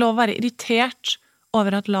Brannfansen lov å være irritert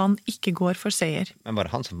over at LAN ikke går for seier? Men var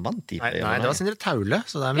det han som vant Dplay? Nei, det var Sindre Taule.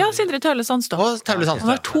 Ja, Sindre Taule Sandstø. Han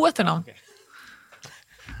har 2 etternavn.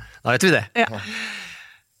 Da vet vi det. Ja.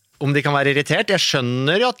 Om de kan være irritert, jeg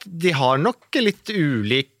skjønner at de har nok litt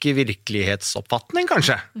ulik virkelighetsoppfatning,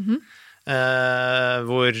 kanskje.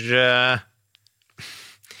 Hvor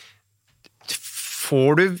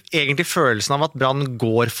får du egentlig følelsen av at Brann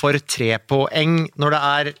går for 3 poeng når det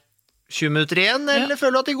er 20 minutter igjen, eller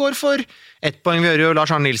føler du at de går for 1 poeng? Vi hører jo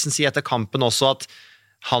Lars Arne Nilsen si etter kampen også at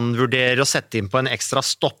han vurderer å sette inn på en ekstra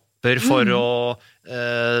stopper for å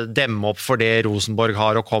demme opp for det Rosenborg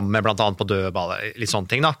har å komme med, blant annet på dødball, litt sånne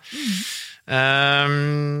ting da. Jeg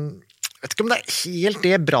vet ikke om det er helt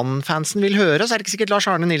det Brannfansen vil høre, så er det ikke sikkert Lars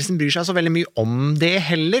Arne Nilsen bryr seg så veldig mye om det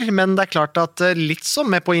heller, men det er klart at litt som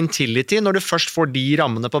med på Intility, når du først får de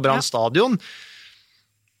rammene på Brann stadion,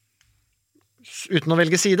 uten å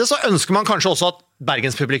velge side, så ønsker man kanskje også at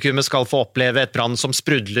Bergenspublikummet skal få oppleve et Brann som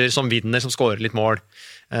sprudler, som vinner, som skårer litt mål,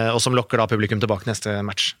 og som lokker da publikum tilbake neste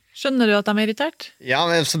match. Skjønner du at de irritert? Ja,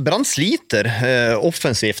 Brann sliter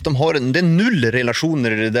offensivt. Det är 0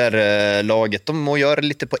 relationer i det där laget. De må göra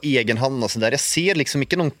lite på egen hand och så där. Jag ser liksom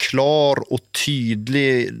inte någon klar och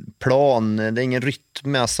tydlig plan. Det är ingen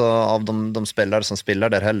rytm alltså, av de spelare som spelar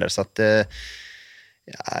där heller. Så att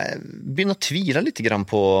jag börjar tvivla lite grann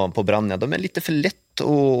på Brann. Ja. De är lite för lätt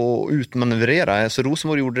att utmanövrera. Så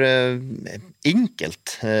Rosenborg gjorde det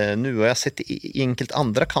enkelt nu. Och jag har sett enkelt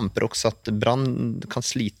andra kamper också att Brann kan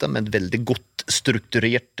slita med ett väldigt gott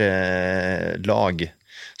strukturerat lag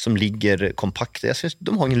som ligger kompakt. Jag syns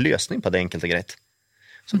de har ingen lösning på det enkelt och grejt.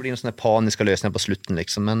 Så blir det en sån här paniska lösningar på slutten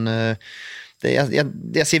liksom. Men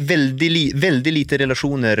jag ser väldigt lite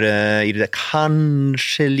relationer i det där.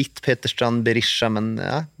 Kanske lite Peterstrand, Berisha, men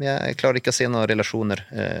ja, jag klarar inte att se några relationer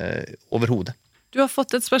överhuvud. Du har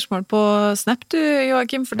fått et spørsmål på Snap, du,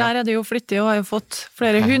 Joakim, for der det jo flittig, og har jo fått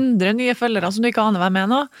flere 100 nye følgere som du ikke aner hvem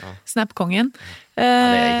nå. Snap-kongen. Det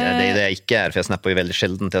är det jag inte är, för jag snappar ju väldigt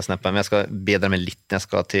sällan till jag snappar, men jag ska bedra mig lite när jag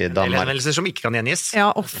ska till Danmark. Henvendelser som ikke kan gjengis. Ja,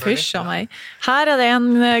 og fysj av meg. Her det en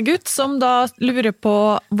gutt som da lurer på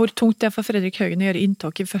hvor tungt det for Fredrik Haugen å gjøre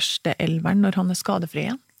inntog i første elveren når han skadefri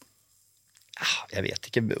igjen. Jag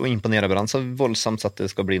vet inte, och imponera Brann så våldsamt så att det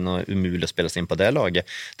ska bli något umuligt att spela sig in på det laget.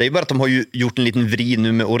 Det är ju bara att de har ju gjort en liten vrid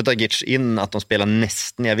nu med Ordagic in, att de spelar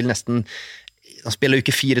nästan, de spelar ju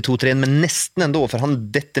inte 4-2-3, men nästan ändå, för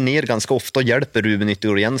han detter ner ganska ofta och hjälper Ruben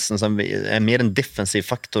Yttergård Jensen som är mer en defensiv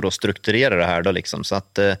faktor och strukturerar det här då liksom, så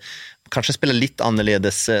att kanske spela lite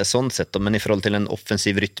annorledes sånt sätt då, men i förhåll till en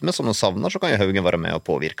offensiv rytm som de savnar så kan ju Haugen vara med och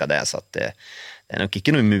påvirka det, så att det är nog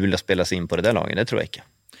inte något umuligt att spela sig in på det där laget, det tror jag inte.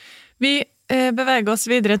 Vi beveger oss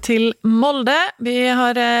videre til Molde. Vi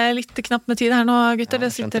har litt knapt med tid her nå, gutter. Det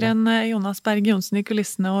sitter en Jonas Berg Johnsen i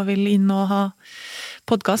kulissene og vil inn og ha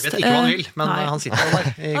podcast. Jeg vet ikke hva han vil, men han sitter der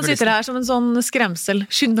i Han sitter der som en sånn skremsel.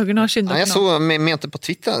 Skynd dere nå, skynd dere nå. Jeg så mente på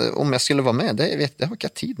Twitter om jeg skulle være med. Det har ikke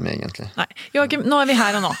jeg tid med, egentlig. Nei, Joakim, nå vi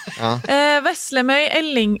her og nå. Ja. Veslemøy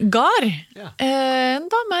Ellinggar. En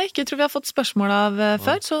dame jeg ikke tror vi har fått spørsmål av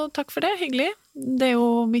før, så takk for det. Hyggelig. Det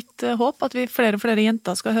jo mitt håp at vi flere og flere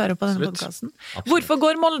jenter skal høre på denne podcasten. Hvorfor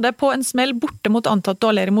går Molde på en smell borte mot antatt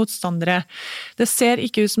dårligere motstandere? Det ser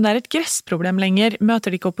ikke ut som det et gressproblem lenger.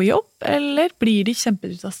 Møter de ikke opp på jobb, eller blir de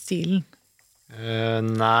kjempet ut av stilen?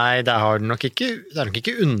 Nei, det er nok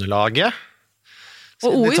ikke underlaget.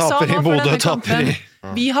 Og OI sa nå for denne kampen,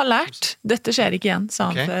 vi har lært, dette skjer ikke igjen, sa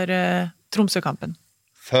han før Tromsø-kampen.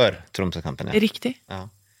 Før Tromsø-kampen, ja. Riktig. Ja.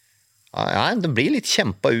 Ja, det blir lite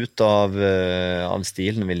kämpa ut av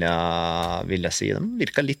stilen vill jag säga. De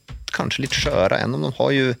virkar kanske lite sköra än om de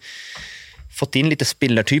har ju fått in lite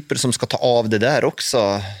spelartyper som ska ta av det där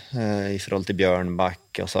också i förhåll till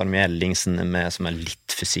Björnback och så har de Ellingsen med som är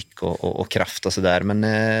lite fysik och kraft och så där, men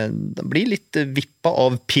de blir lite vippa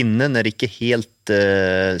av pinnen när det inte helt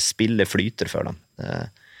spiller flyter för dem.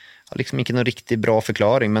 Har liksom inte någon riktigt bra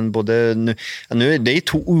förklaring, men både nu det är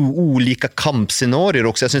 2 olika kampscenarier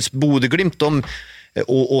också. Jag syns Bodø/Glimt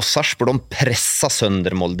och Sarpsborg de pressar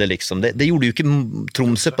sönder Molde liksom. Det gjorde ju inte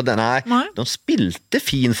Tromsø på den. Nej. De spilte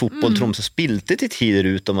fin fotboll, Tromsø spilte till tider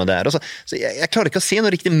ut och där och så jag klarar inte att se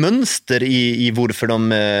något riktigt mönster i varför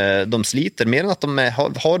de sliter mer än att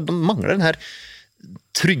de manglar den här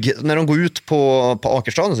trygghet. När de går ut på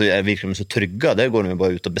Akerstaden så virkar de så trygga, där går de bara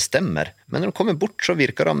ut och bestämmer. Men när de kommer bort så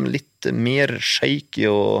virkar de lite mer shaky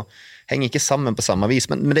och hänger inte samman på samma vis.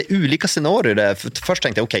 Men det är olika scenarier där. För först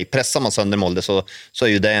tänkte jag, okej, pressar man sönder Molde så är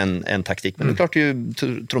ju det en taktik. Men det är klart ju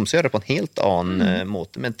Tromsø gör det på en helt annan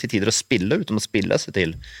måte. Men till tider att spilla utom att spilla sig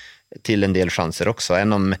till en del chanser också.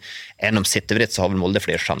 Än om sitter vi rätt så har väl Molde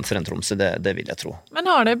fler chanser än Tromsø, det vill jag tro. Men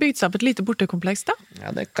har det byggts upp ett lite bortekomplex då?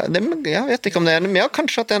 Ja, jag vet inte om det är, men jag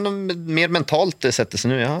kanske att det är något mer mentalt sätter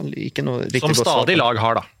sig nu. Ja, inte något riktigt som stadig lag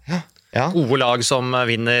har då. Ja. Gode lag som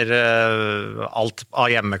vinner alt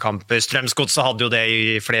av hjemmekamper. Strømsgodset hadde jo det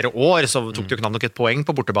i flere år, så tok de knapt nok et poeng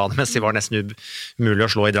på bortebane, mens de var nesten umulig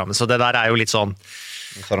å slå i Drammen. Så det der jo litt sånn...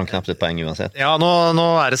 Så har de knapt et poeng uansett. Ja, nå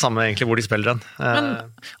det samme egentlig hvor de spiller den.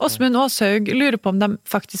 Men Åsmund Åshaug lurer på om de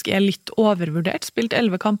faktisk litt overvurdert. Spilt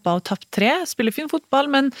 11 kamper og tapt 3. Spiller fin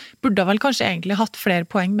fotball, men burde vel kanskje egentlig hatt flere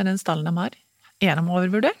poeng med den stallen de har. De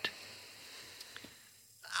overvurdert?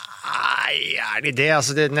 Nei, det?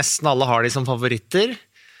 Altså, nesten alle har de som favoritter.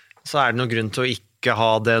 Så det noen grunn til å ikke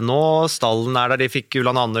ha det nå. Stallen der, de fikk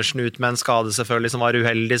Ulan Andersen ut med en skade selvfølgelig som var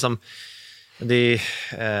uheldig, som de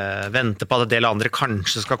venter på at en del andre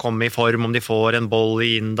kanskje skal komme i form om de får en boll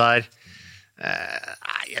inn der.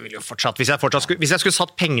 jeg vil jo fortsatt, hvis jeg skulle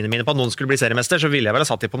satt pengene mine på at noen skulle bli seriemester, så ville jeg vel ha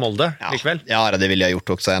satt dem på Molde, likevel. Ja, det ville jeg gjort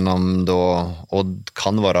også, även om då Odd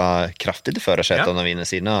kan være kraftigt i förarsätet om de vinner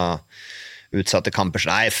sina utsatte kamper.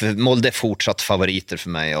 Nei, Molde fortsatt favoriter for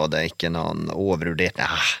meg, og det ikke noen overvurdert.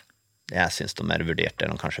 Jeg synes de vurdert det,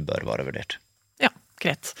 de kanskje bør være vurdert. Ja,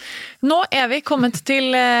 greit. Nå vi kommet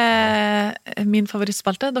til min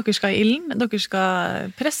favorittspalte. Dere skal i ilden, dere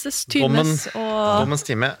skal presses, tynes Dommens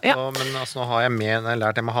time. Ja. Men altså, nå har jeg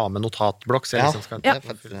lært jeg må ha med notatblokk. Så jeg liksom skal...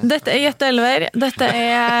 Dette Gjette-elver. Dette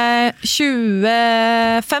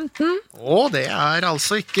 2015. Det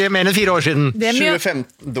altså ikke mer enn 4 år siden.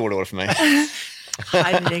 2015, dårlig år for meg.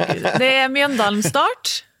 Herregud. Det Mjøndalen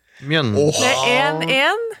Start. Mjøndalen. Det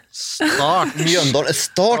 1-1. Mjøndalen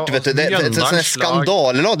Start, vet du. Det et sånn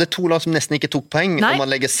skandalelag. Det 2 lag som nesten ikke tok poeng. Nei, om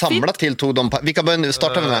man legger samlet til 2 de poeng. Vi kan bare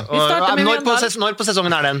starte med det. Vi starter med Mjøndalen. Når på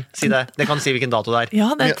sesongen den? Si det. Det kan si hvilken dato det Ja,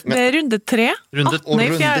 det runde 3. 18.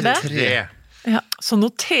 4. Ja, så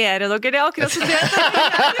noterer dere det akkurat som det.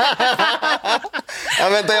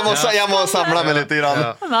 Vent, jeg må samle meg litt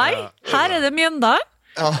grann. Nei, her det Mjøndalen.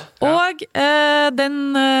 Og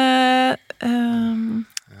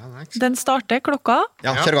den starter klokka.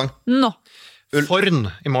 Ja, kjør i gang. Nå.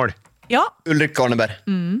 Forn i mål. Ja. Ulrik Garneberg.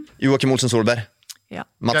 Joakim Olsen Solberg. Ja.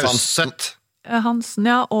 Mats Gauseth. Hansen,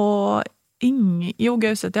 ja. Og Jo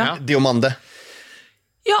Gauseth, ja. Diomande.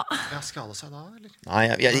 Ja. Jeg skadet seg da, eller?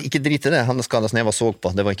 Nei, jeg ikke drit i det. Han skadet seg når jeg var såg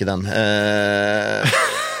på. Det var ikke den.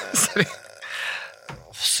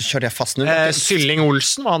 Så kjørte jeg fast nå. Sylling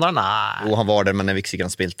Olsen, var han der? Nei. Jo, han var der, men jeg visste ikke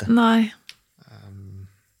han spilte. Nei.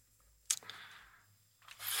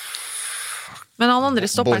 Men han andre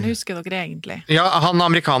stopperen husker dere egentlig? Ja, han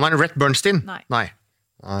amerikaneren, Rhett Bernstein. Nei.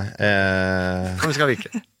 Hvor skal vi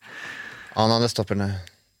ikke? Han andre stopperne.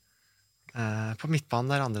 På midtbanen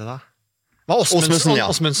der andre da. Var Osmundsen, ja.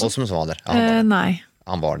 Osmundsen var der. Ja, nei.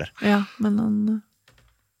 Han var der. Ja, men han...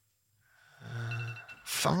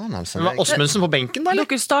 Faen, altså. Var Osmundsen på benken da, eller?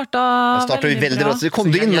 Dere startet veldig bra. Vi kom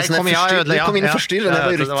inn med sånne forstyrrende. Det var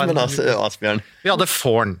i rytmen, Asbjørn. Vi hadde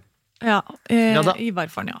Forn. Ja, Ivar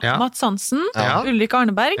Forn, ja. Mats Hansen, Ja. Ulrik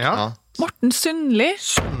Arneberg, Ja. Morten Sundli.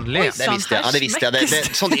 Sundli. Det visste jeg. Ja, det visste jeg. Det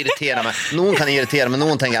sånt irriterer meg. Noen kan irritere, men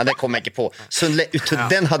noen tenker, det kommer jeg ikke på. Sundli,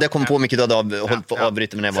 den hadde jeg kommet på om ikke du hadde holdt på å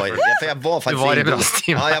avbryte, men for jeg var faktisk... Du var i bra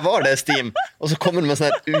Steam. Ja, jeg var det, Steam. Og så kommer det med sånn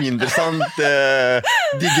her uinteressant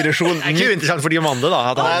digresjon. Det ikke uinteressant for Diamande da.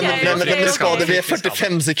 Nei, men den ble skadet. Det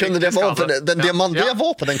 45 sekunder. Det var for den Diamande. Jeg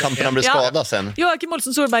var på den kampen han ble skadet sen. Joakim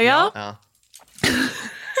Olsen Solberg, ja.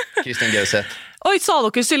 Kristian Gauseth. Oi, sa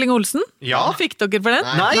dere Sylling Olsen? Ja. Fikk dere for den?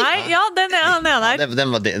 Nei. Ja, han der. Den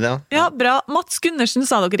var det, ja. Ja, bra. Mats Gundersen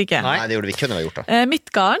sa dere ikke. Nei, det gjorde vi. Kunne vi gjort det.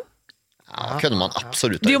 Midtgarden. Ja, kunne man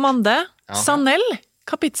absolutt ha gjort. Diomande. Sanel.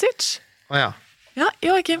 Kapitsic. Ja. Ja,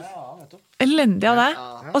 Joakim. Elendig av deg.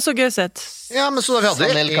 Og så Gauseth. Ja, men så da vi hadde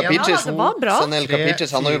Sanel Kapitsic. Ja, det var bra. Sanel Kapitsic,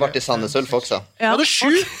 han har jo vært i Sandnes Ulf også. Vi hadde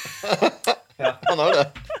 7. Han har det.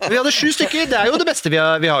 Vi hadde 7 stykker. Det jo det beste. Vi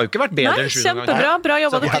har jo ikke vært bedre Nei, enn 7 kjempebra. Bra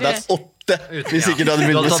jobbet Vi hadde dere. hatt 8 hvis ikke du hadde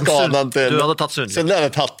begynt med skaden til. Du hadde tatt Sundli. Sundli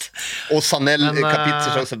hadde tatt. Og Sanel Men,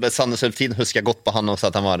 Kapitsic også, Sandnes Ulf tid, husker jeg godt på han også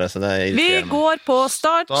at han var det. Så det Vi går på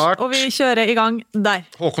start, og vi kjører i gang der.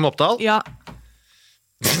 Håkon Oppdal. Ja.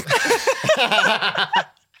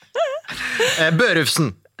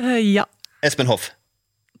 Børufsen. Ja. Espen Hoff.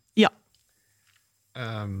 Ja.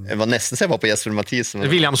 Jeg var nesten så jeg var på Jesper Mathisen.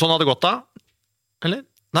 Williamson hadde gått da. Eller?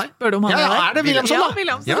 Nei. Spør du om han Ja, det Williamson da? Ja,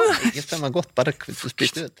 Williamson. Ja. Jesper var godt, bare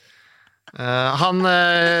spytte ut. Han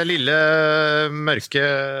lille mørke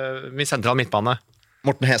i sentral midtbane.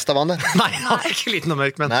 Morten Hestad var han det? Nei, han ikke liten og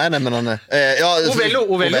mørk, men Nei, men han ja,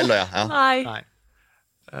 Ovello, ja. Nei.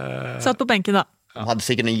 Satt på benken da. Han hadde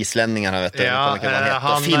sikkert noen islendingar, vet du. Ja,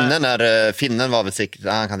 han, finnen var vel sikkert,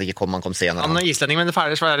 han kan ikke komme, han kom senere. Han islending, men det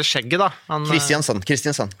ferdig så er det skjegget da. Kristiansson.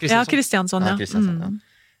 Ja, Kristiansson, ja.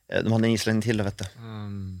 De hadde en islending til, vet du.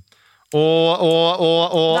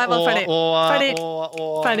 Nei, var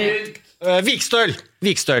ferdig. Vikstøl.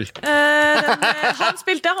 Han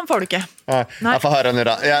spilte, han får du ikke. Jeg får høre nå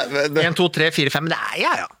da. 1, 2, 3, 4, 5, det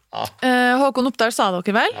ja. Håkon Oppdal sa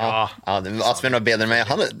dere vel? Ja, Asbjørn var bedre enn meg.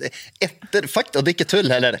 Han, og det er ikke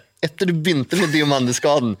tull heller. Etter du begynte med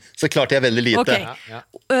Diamande-skaden, så klarte jeg veldig lite. Ok.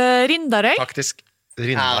 Rindarøy. Faktisk.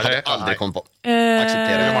 Jeg hadde aldri kommet på.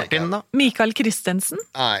 Aksepterer du Martin da? Mikael Kristensen.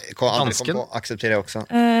 Nei, aldri kommet på. Aksepterer jeg også.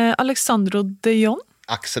 Alexandro de Jong.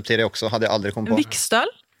 Aksepterer jeg også. Hadde jeg aldri kommet på. Vikstøl.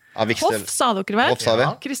 Ja, Hoff sa dere vel? Hoff sa vi.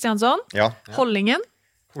 Kristiansson. Ja. Hollingen.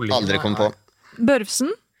 Aldri kommet på. Børfsen.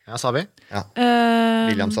 Ja, sa vi. Ja.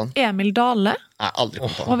 Williamson. Emil Dale. Nei, aldri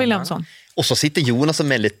kommet på. Og Williamson. Och så sitter Jonas och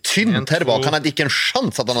Melle tynt här bak. Han hade inte en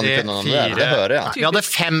chans att han hade kunnat någon där. Det hører jeg. Vi hadde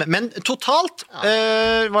 5, men totalt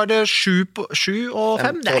var det 7 og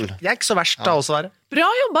 5. Det er ikke så verst da også, være. Bra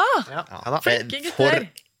jobba! Flinke gutter.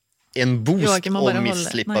 En boost om vi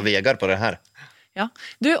slipper Vegard på det her. Ja.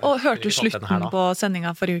 Du, og hørte du slutten på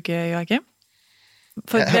sendingen forrige uke, Joakim?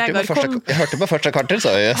 Jeg hørte på første kvarter,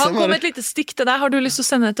 sa jeg. Han kom et lite stikk til deg. Har du lyst til å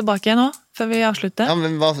sende det tilbake nå, før vi avslutter? Ja,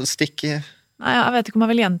 men hva stikk? Nei, jeg vet ikke om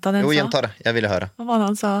jeg vil gjenta det han sa. Jo, gjenta det. Jeg ville høre. Hva var det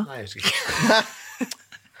han sa? Nei, jeg husker ikke.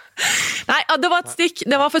 Nei, det var et stikk.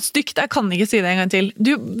 Det var for stygt. Jeg kan ikke si det en gang til.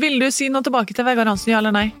 Vil du si noe tilbake til Vegard Hansen, ja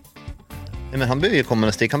eller nei? Men han bør jo komme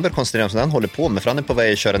med stikk. Han bør konsentrere seg. Han holder på med, for han på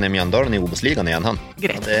vei å kjøre ned Mjøndalen i Obos-ligaen igjen, han.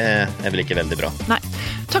 Greit. Det er vel ikke veldig bra. Nei.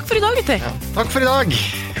 Takk for i dag, gutter. Takk for i dag.